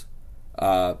drives,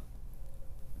 2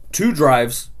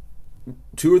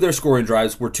 of their scoring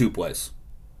drives were 2 plays.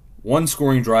 1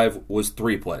 scoring drive was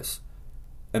 3 plays,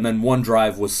 and then 1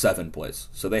 drive was 7 plays.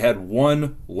 So they had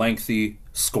 1 lengthy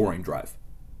scoring drive.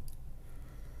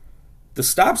 The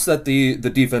stops that the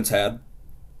defense had,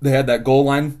 they had that goal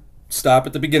line stop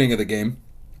at the beginning of the game.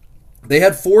 They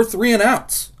had 4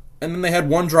 3-and-outs, and then they had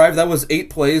 1 drive that was 8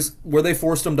 plays where they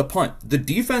forced them to punt. The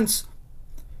defense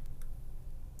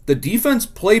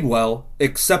played well,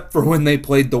 except for when they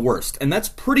played the worst, and that's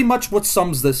pretty much what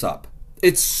sums this up.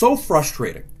 It's so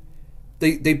frustrating.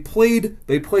 They played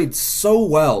so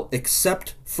well,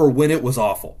 except for when it was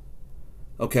awful.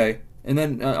 Okay. And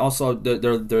then also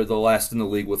they're the last in the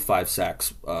league with 5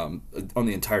 sacks on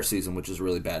the entire season, which is a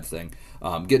really bad thing.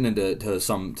 Getting into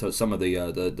some of the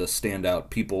standout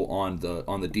people on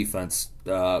the defense,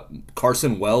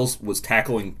 Carson Wells was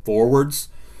tackling forwards.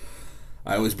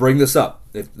 I always bring this up.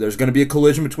 If there's going to be a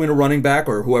collision between a running back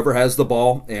or whoever has the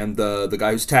ball and the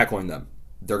guy who's tackling them,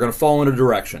 they're going to fall in a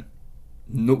direction.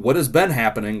 What has been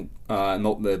happening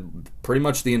pretty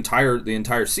much the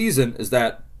entire season is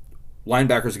that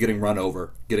linebackers are getting run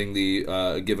over, giving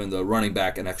the running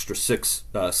back an extra 6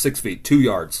 feet, 2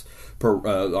 yards per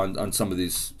on some of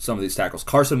these tackles.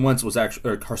 Carson Wells was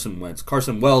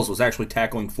actually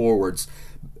tackling forwards,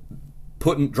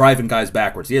 driving guys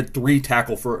backwards. He had 3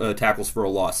 tackles for a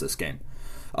loss this game.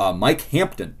 Mike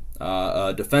Hampton,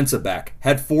 a defensive back,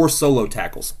 had 4 solo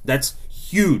tackles. That's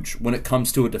huge when it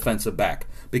comes to a defensive back,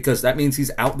 because that means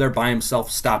he's out there by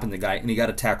himself stopping the guy, and he got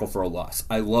a tackle for a loss.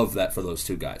 I love that for those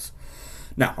 2 guys.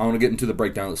 Now, I want to get into the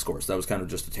breakdown of the scores. That was kind of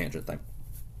just a tangent thing.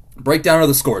 Breakdown of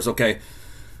the scores, okay.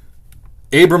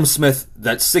 Abram Smith,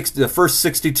 the first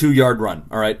 62-yard run,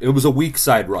 all right, it was a weak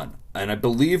side run. And I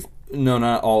believe, no,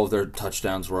 not all of their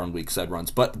touchdowns were on weak side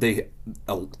runs, but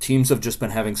teams have just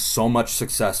been having so much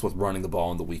success with running the ball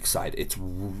on the weak side. It's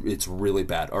really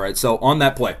bad. All right, so on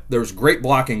that play, there was great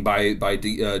blocking by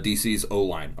DC's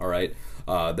O-line, all right.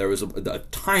 There was a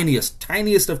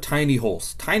tiniest of tiny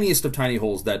holes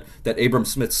that Abram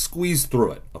Smith squeezed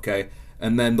through it, okay?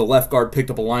 And then the left guard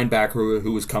picked up a linebacker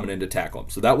who was coming in to tackle him.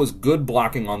 So that was good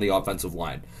blocking on the offensive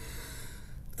line.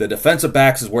 The defensive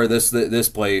backs is where this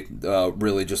play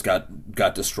really just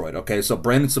got destroyed, okay? So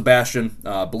Brandon Sebastian,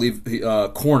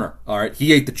 corner, all right?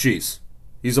 He ate the cheese.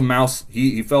 He's a mouse.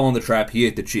 He fell in the trap. He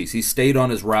ate the cheese. He stayed on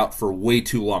his route for way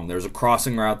too long. There was a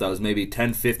crossing route that was maybe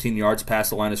 10, 15 yards past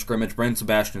the line of scrimmage. Brandon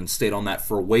Sebastian stayed on that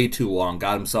for way too long,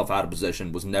 got himself out of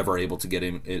position, was never able to get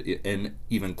in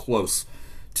even close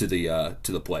to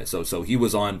the play. So he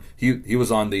was on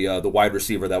the wide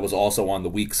receiver that was also on the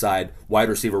weak side. Wide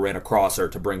receiver ran a crosser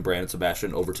to bring Brandon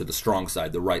Sebastian over to the strong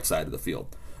side, the right side of the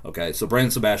field. Okay, so Brandon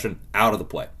Sebastian out of the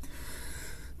play.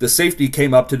 The safety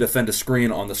came up to defend a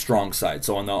screen on the strong side.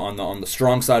 So on the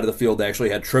strong side of the field, they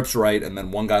actually had trips right, and then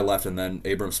one guy left, and then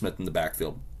Abram Smith in the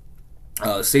backfield.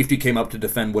 Safety came up to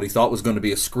defend what he thought was going to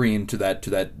be a screen to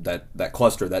that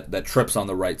cluster that trips on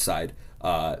the right side.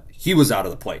 he was out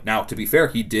of the play. Now, to be fair,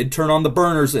 he did turn on the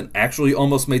burners and actually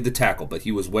almost made the tackle, but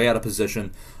he was way out of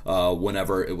position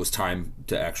whenever it was time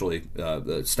to actually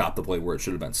stop the play where it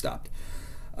should have been stopped.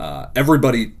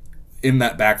 Everybody in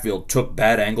that backfield took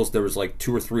bad angles. There was like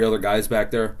 2 or 3 other guys back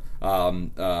there.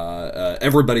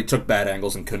 Everybody took bad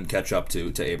angles and couldn't catch up to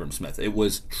Abram Smith. It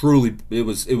was truly, it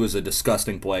was a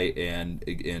disgusting play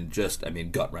and just, I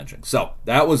mean, gut wrenching. So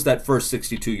that was that first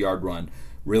 62-yard run.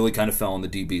 Really kind of fell on the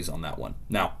DBs on that one.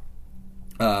 Now,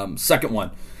 second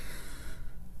one.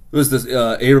 It was this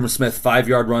Abram Smith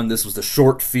 5-yard run. This was the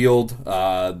short field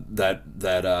that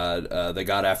they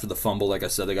got after the fumble. Like I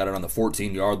said, they got it on the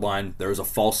 14-yard line. There was a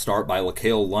false start by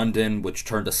reKAWp London, which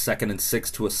turned a 2nd and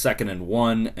 6 to a 2nd and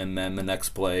 1. And then the next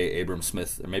play, Abram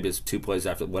Smith, or maybe it's 2 plays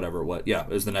after, whatever it was. Yeah, it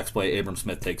was the next play. Abram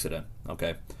Smith takes it in.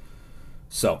 Okay,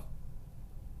 so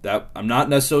that I'm not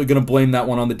necessarily going to blame that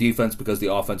one on the defense because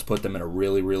the offense put them in a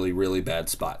really, really, really bad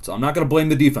spot. So I'm not going to blame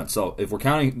the defense. So if we're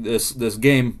counting this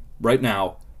game right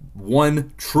now,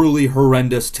 one truly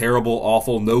horrendous, terrible,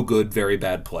 awful, no good, very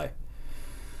bad play.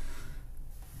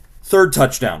 Third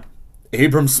touchdown.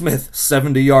 Abram Smith,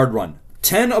 70-yard run.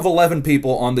 10 of 11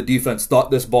 people on the defense thought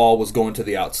this ball was going to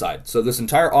the outside. So this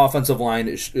entire offensive line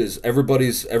is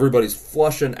everybody's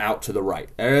flushing out to the right.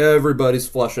 Everybody's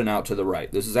flushing out to the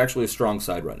right. This is actually a strong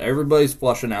side run. Everybody's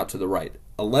flushing out to the right.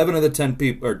 11 of the 10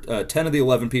 people, or 10 of the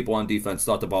 11 people on defense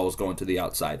thought the ball was going to the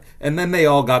outside, and then they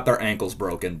all got their ankles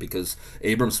broken because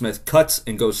Abram Smith cuts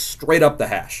and goes straight up the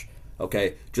hash.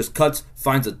 Okay, just cuts,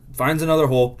 finds another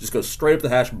hole, just goes straight up the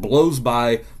hash, blows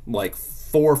by like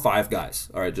 4 or 5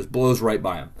 guys. All right, just blows right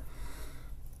by him.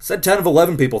 Said 10 of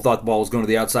 11 people thought the ball was going to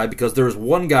the outside because there was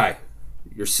one guy,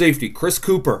 your safety, Chris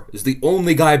Cooper, is the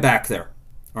only guy back there.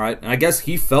 All right, and I guess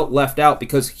he felt left out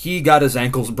because he got his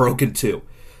ankles broken too.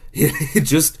 He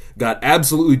just got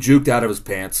absolutely juked out of his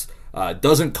pants.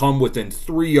 Doesn't come within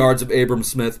 3 yards of Abram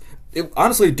Smith.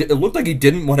 Honestly, it looked like he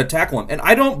didn't want to tackle him, and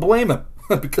I don't blame him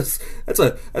because that's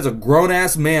a grown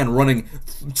ass man running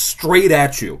straight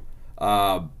at you.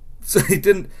 So he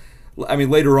didn't. I mean,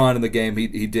 later on in the game,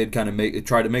 he did kind of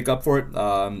try to make up for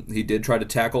it. He did try to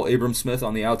tackle Abram Smith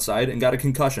on the outside and got a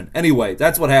concussion. Anyway,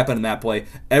 that's what happened in that play.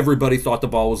 Everybody thought the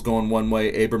ball was going one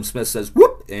way. Abram Smith says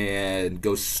whoop and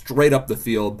goes straight up the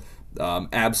field.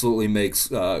 Absolutely makes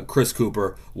Chris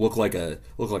Cooper look like a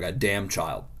damn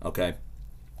child. Okay,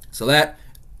 so that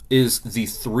is the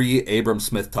 3 Abram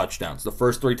Smith touchdowns. The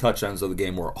first 3 touchdowns of the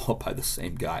game were all by the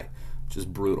same guy, which is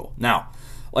brutal. Now,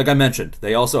 like I mentioned,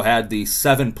 they also had the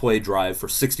 7-play drive for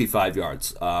 65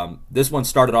 yards. This one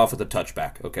started off with a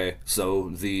touchback, okay? So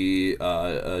the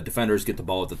defenders get the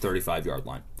ball at the 35-yard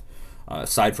line.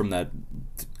 Aside from that,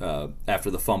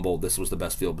 after the fumble, this was the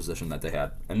best field position that they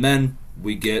had. And then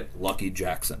we get Lucky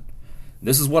Jackson.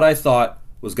 This is what I thought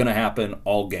was going to happen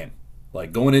all game.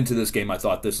 Like, going into this game, I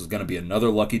thought this was going to be another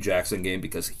Lucky Jackson game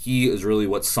because he is really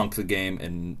what sunk the game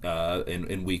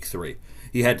in Week 3.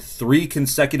 He had 3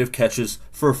 consecutive catches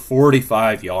for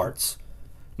 45 yards.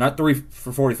 Not 3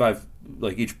 for 45,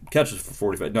 like each catch is for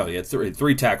 45. No, he had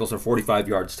 3 tackles for 45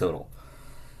 yards total.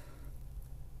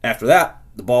 After that,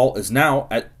 the ball is now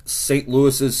at St.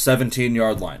 Louis's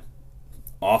 17-yard line.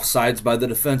 Offsides by the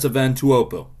defensive end,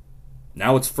 KAWp.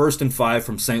 Now it's 1st and 5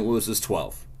 from St. Louis's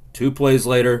 12. 2 plays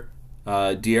later,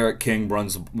 De'Aaron King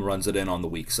runs it in on the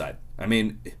weak side. I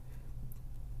mean,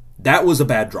 that was a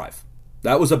bad drive.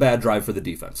 That was a bad drive for the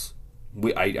defense.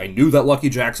 I knew that Lucky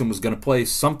Jackson was going to play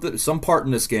some part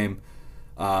in this game,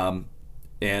 and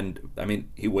I mean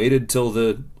he waited till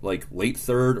the late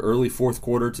 3rd, early 4th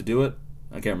quarter to do it.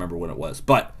 I can't remember when it was,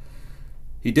 but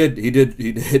he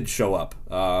did show up.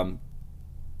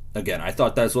 Again, I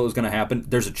thought that's what was going to happen.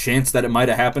 There's a chance that it might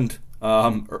have happened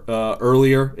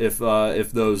earlier if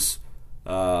those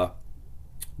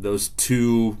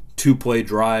 2-play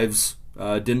drives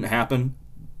didn't happen.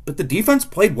 But the defense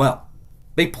played well.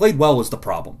 They played well was the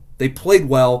problem. They played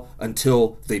well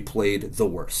until they played the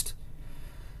worst.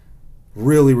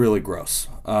 Really, really gross.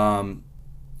 And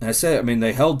I mean,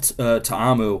 they held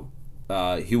Ta'amu.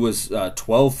 He was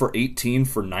 12 for 18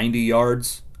 for 90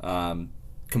 yards.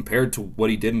 Compared to what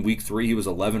he did in Week 3, he was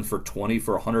 11 for 20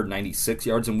 for 196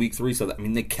 yards in Week 3. So, I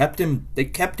mean, they kept him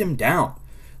down.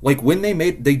 Like, when they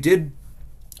did.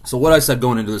 So what I said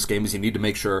going into this game is you need to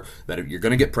make sure that if you're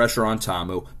going to get pressure on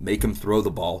Ta'amu, make him throw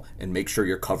the ball and make sure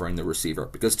you're covering the receiver.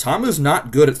 Because Ta'amu's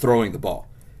not good at throwing the ball.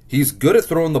 He's good at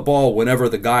throwing the ball whenever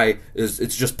the guy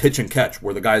it's just pitch and catch,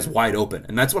 where the guy's wide open.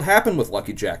 And that's what happened with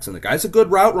Lucky Jackson. The guy's a good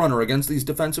route runner against these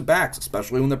defensive backs,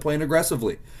 especially when they're playing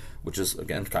aggressively. Which is,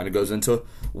 again, kind of goes into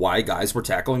why guys were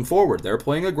tackling forward. They're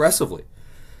playing aggressively.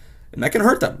 And that can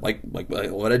hurt them. Like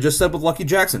what I just said with Lucky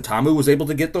Jackson. Ta'amu was able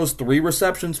to get those 3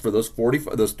 receptions for those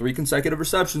 3 consecutive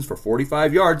receptions for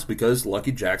 45 yards because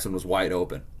Lucky Jackson was wide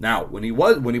open. Now, when he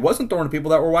wasn't throwing to people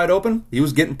that were wide open, he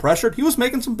was getting pressured. He was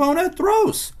making some bonehead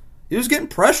throws. He was getting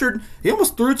pressured. He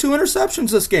almost threw 2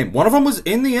 interceptions this game. One of them was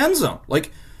in the end zone. And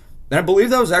I believe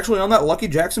that was actually on that Lucky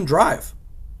Jackson drive.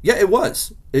 Yeah, it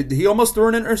was. He almost threw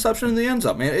an interception in the end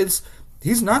zone. Man,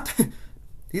 he's not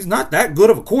that good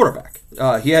of a quarterback.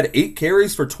 He had 8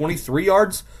 carries for 23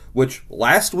 yards, which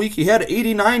last week he had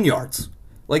 89 yards.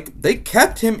 They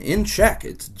kept him in check.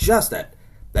 It's just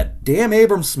that damn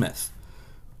Abram Smith.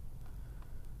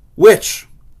 Which,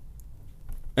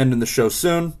 ending the show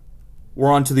soon,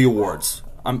 we're on to the awards.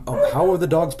 How are the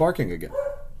dogs barking again?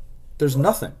 There's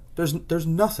nothing. There's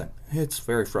nothing. It's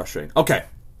very frustrating. Okay,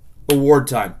 award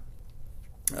time.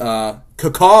 Ka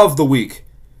KAW of the week.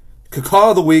 Ka KAW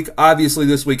of the week, obviously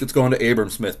this week it's going to Abram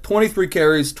Smith. 23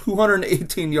 carries,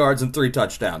 218 yards, and 3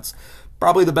 touchdowns.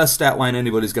 Probably the best stat line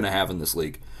anybody's going to have in this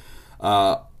league.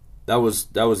 That was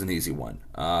an easy one.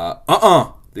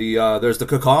 There's the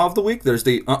Ka KAW of the week. There's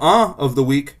the of the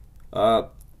week. I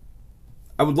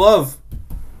would love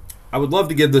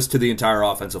to give this to the entire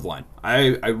offensive line.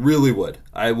 I really would.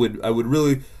 I would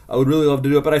really love to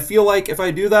do it. But I feel like if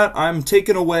I do that, I'm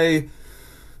taking away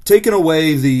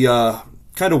the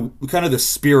kind of the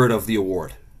spirit of the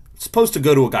award. It's supposed to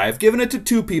go to a guy. I've given it to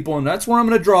 2 people, and that's where I'm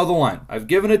going to draw the line. I've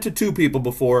given it to 2 people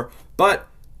before, but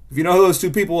if you know who those 2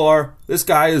 people are, this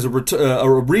guy is a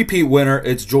repeat winner.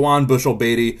 It's Juwan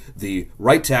Bushell-Beatty, the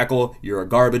right tackle. You're a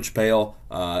garbage pail,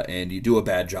 and you do a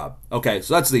bad job. Okay,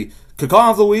 so that's the Ka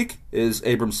KAW of the week is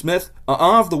Abram Smith.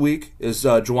 Of the week is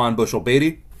Juwan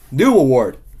Bushell-Beatty. New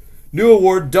award,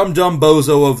 Dum Dum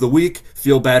Bozo of the week.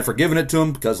 Feel bad for giving it to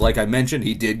him because, like I mentioned,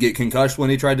 he did get concussed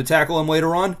when he tried to tackle him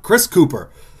later on. Chris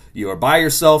Cooper, you are by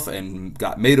yourself and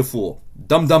got made a fool.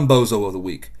 Dum Dum Bozo of the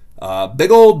week.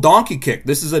 Big old donkey kick.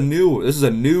 This is a new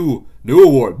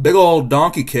award. Big old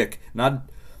donkey kick, not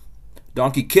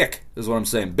donkey kick is what I'm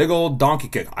saying. Big old donkey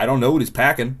kick. I don't know what he's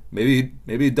packing. Maybe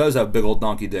he does have big old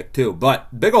donkey dick too.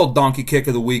 But big old donkey kick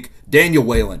of the week. Daniel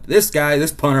Wayland. This guy,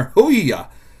 this punter. Hoo-yah.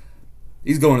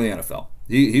 He's going to the NFL.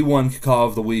 He won Ka KAW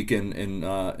of the week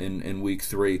in week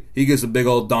 3. He gets a big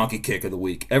old donkey kick of the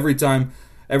week. Every time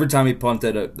he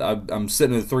punted, I'm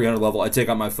sitting at the 300 level. I take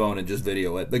out my phone and just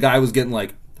video it. The guy was getting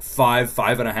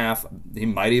 5.5. He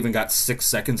might even got 6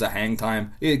 seconds of hang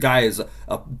time. The guy is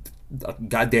a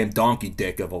goddamn donkey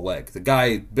dick of a leg. The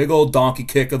guy, big old donkey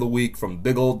kick of the week from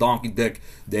big old donkey dick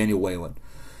Daniel Wayland.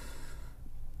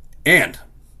 And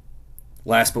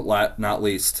last but not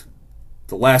least,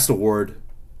 the last award,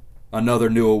 another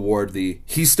new award, the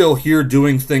He's Still Here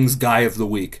Doing Things guy of the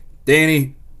week.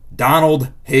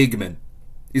 Donald Hagman.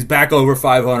 He's back over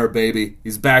 500, baby.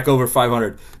 He's back over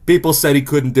 500. People said he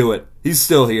couldn't do it. He's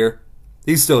still here.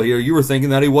 You were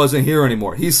thinking that he wasn't here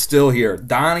anymore. He's still here.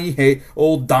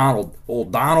 Old Donald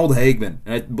Hagman.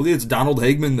 And I believe it's Donald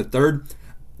Hagman the third.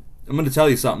 I'm going to tell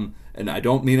you something, and I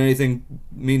don't mean anything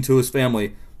mean to his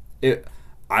family.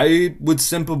 I would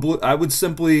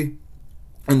simply,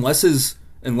 unless his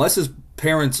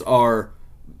parents are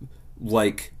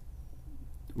like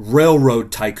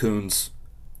railroad tycoons,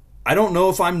 I don't know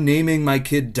if I'm naming my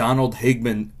kid Donald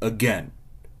Hagman again.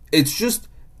 It's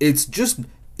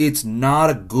not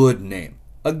a good name.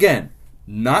 Again,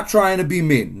 not trying to be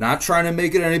mean, not trying to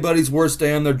make it anybody's worst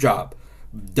day on their job.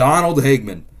 Donald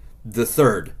Hagman, the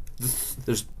third.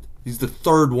 He's the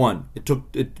third one. It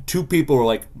took 2 people were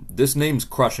like, this name's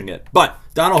crushing it. But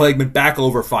Donald Hagman back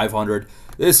over 500.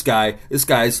 This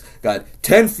guy's got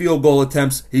 10 field goal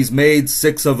attempts. He's made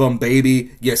 6 of them,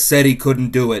 baby. You said he couldn't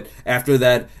do it. After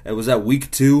that, it was that week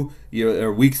 2,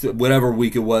 or whatever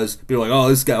week it was. People were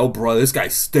like, this guy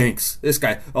stinks. This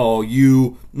guy,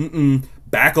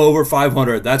 back over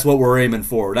 500. That's what we're aiming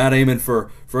for. We're not aiming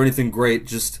for anything great.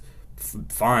 Just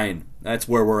fine. That's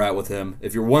where we're at with him.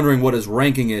 If you're wondering what his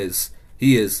ranking is,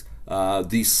 he is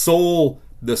the sole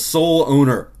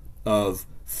owner of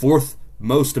 4th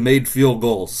most made field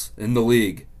goals in the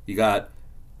league. You got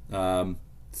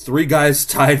 3 guys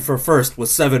tied for first with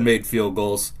 7 made field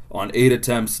goals on 8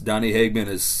 attempts. Donnie Hagman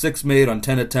is 6 made on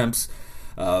 10 attempts.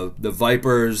 The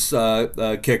Vipers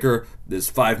kicker is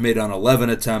 5 made on 11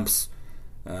 attempts.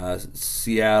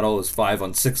 Seattle is 5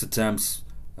 on 6 attempts.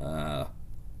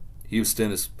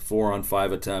 Houston is 4 on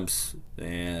 5 attempts,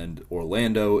 and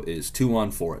Orlando is 2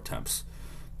 on 4 attempts.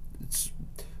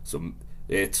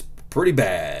 It's pretty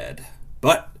bad.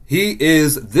 But he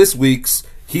is this week's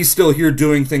He's still here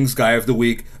doing things Guy of the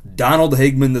Week. Donald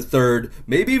Hageman III,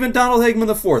 maybe even Donald Hageman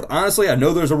IV. Honestly, I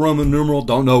know there's a Roman numeral,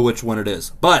 don't know which one it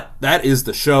is. But that is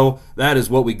the show. That is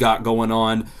what we got going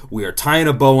on. We are tying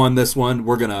a bow on this one.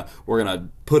 We're gonna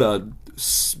put a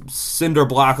cinder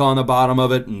block on the bottom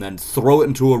of it and then throw it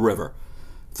into a river.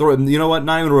 Throw it. You know what?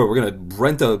 Not even a river. We're gonna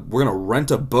rent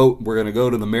a boat. We're gonna go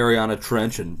to the Mariana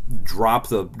Trench and drop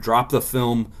the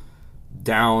film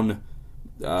down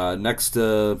next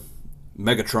to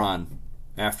Megatron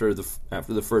after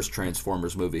the first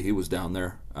Transformers movie. He was down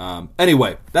there.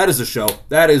 Anyway, that is the show.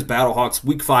 That is Battlehawks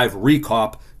Week 5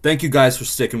 reKAWp. Thank you guys for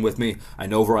sticking with me. I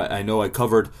know I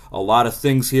covered a lot of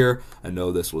things here. I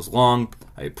know this was long.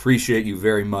 I appreciate you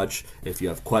very much. If you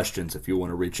have questions, if you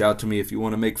want to reach out to me, if you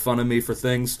want to make fun of me for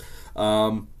things,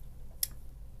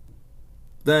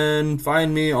 then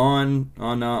find me on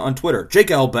Twitter.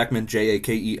 J.K.L. Beckman,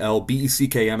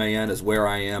 JAKELBECKMAN is where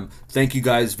I am. Thank you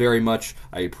guys very much.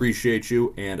 I appreciate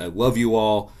you, and I love you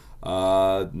all.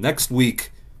 Next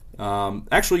week,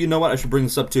 actually, you know what? I should bring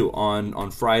this up too. On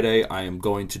Friday, I am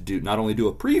going to not only do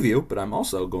a preview, but I'm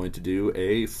also going to do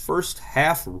a first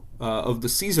half of the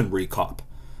season reKAWp.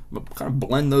 I'm going to kind of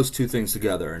blend those two things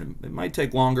together, and it might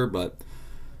take longer, but,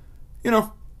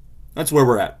 that's where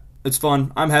we're at. It's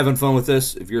fun. I'm having fun with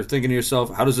this. If you're thinking to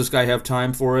yourself, how does this guy have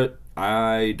time for it?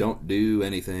 I don't do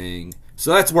anything.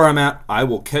 So that's where I'm at. I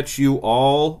will catch you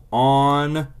all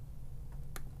on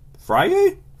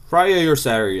Friday? Friday or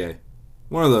Saturday.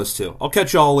 One of those two. I'll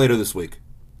catch you all later this week.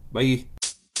 Bye.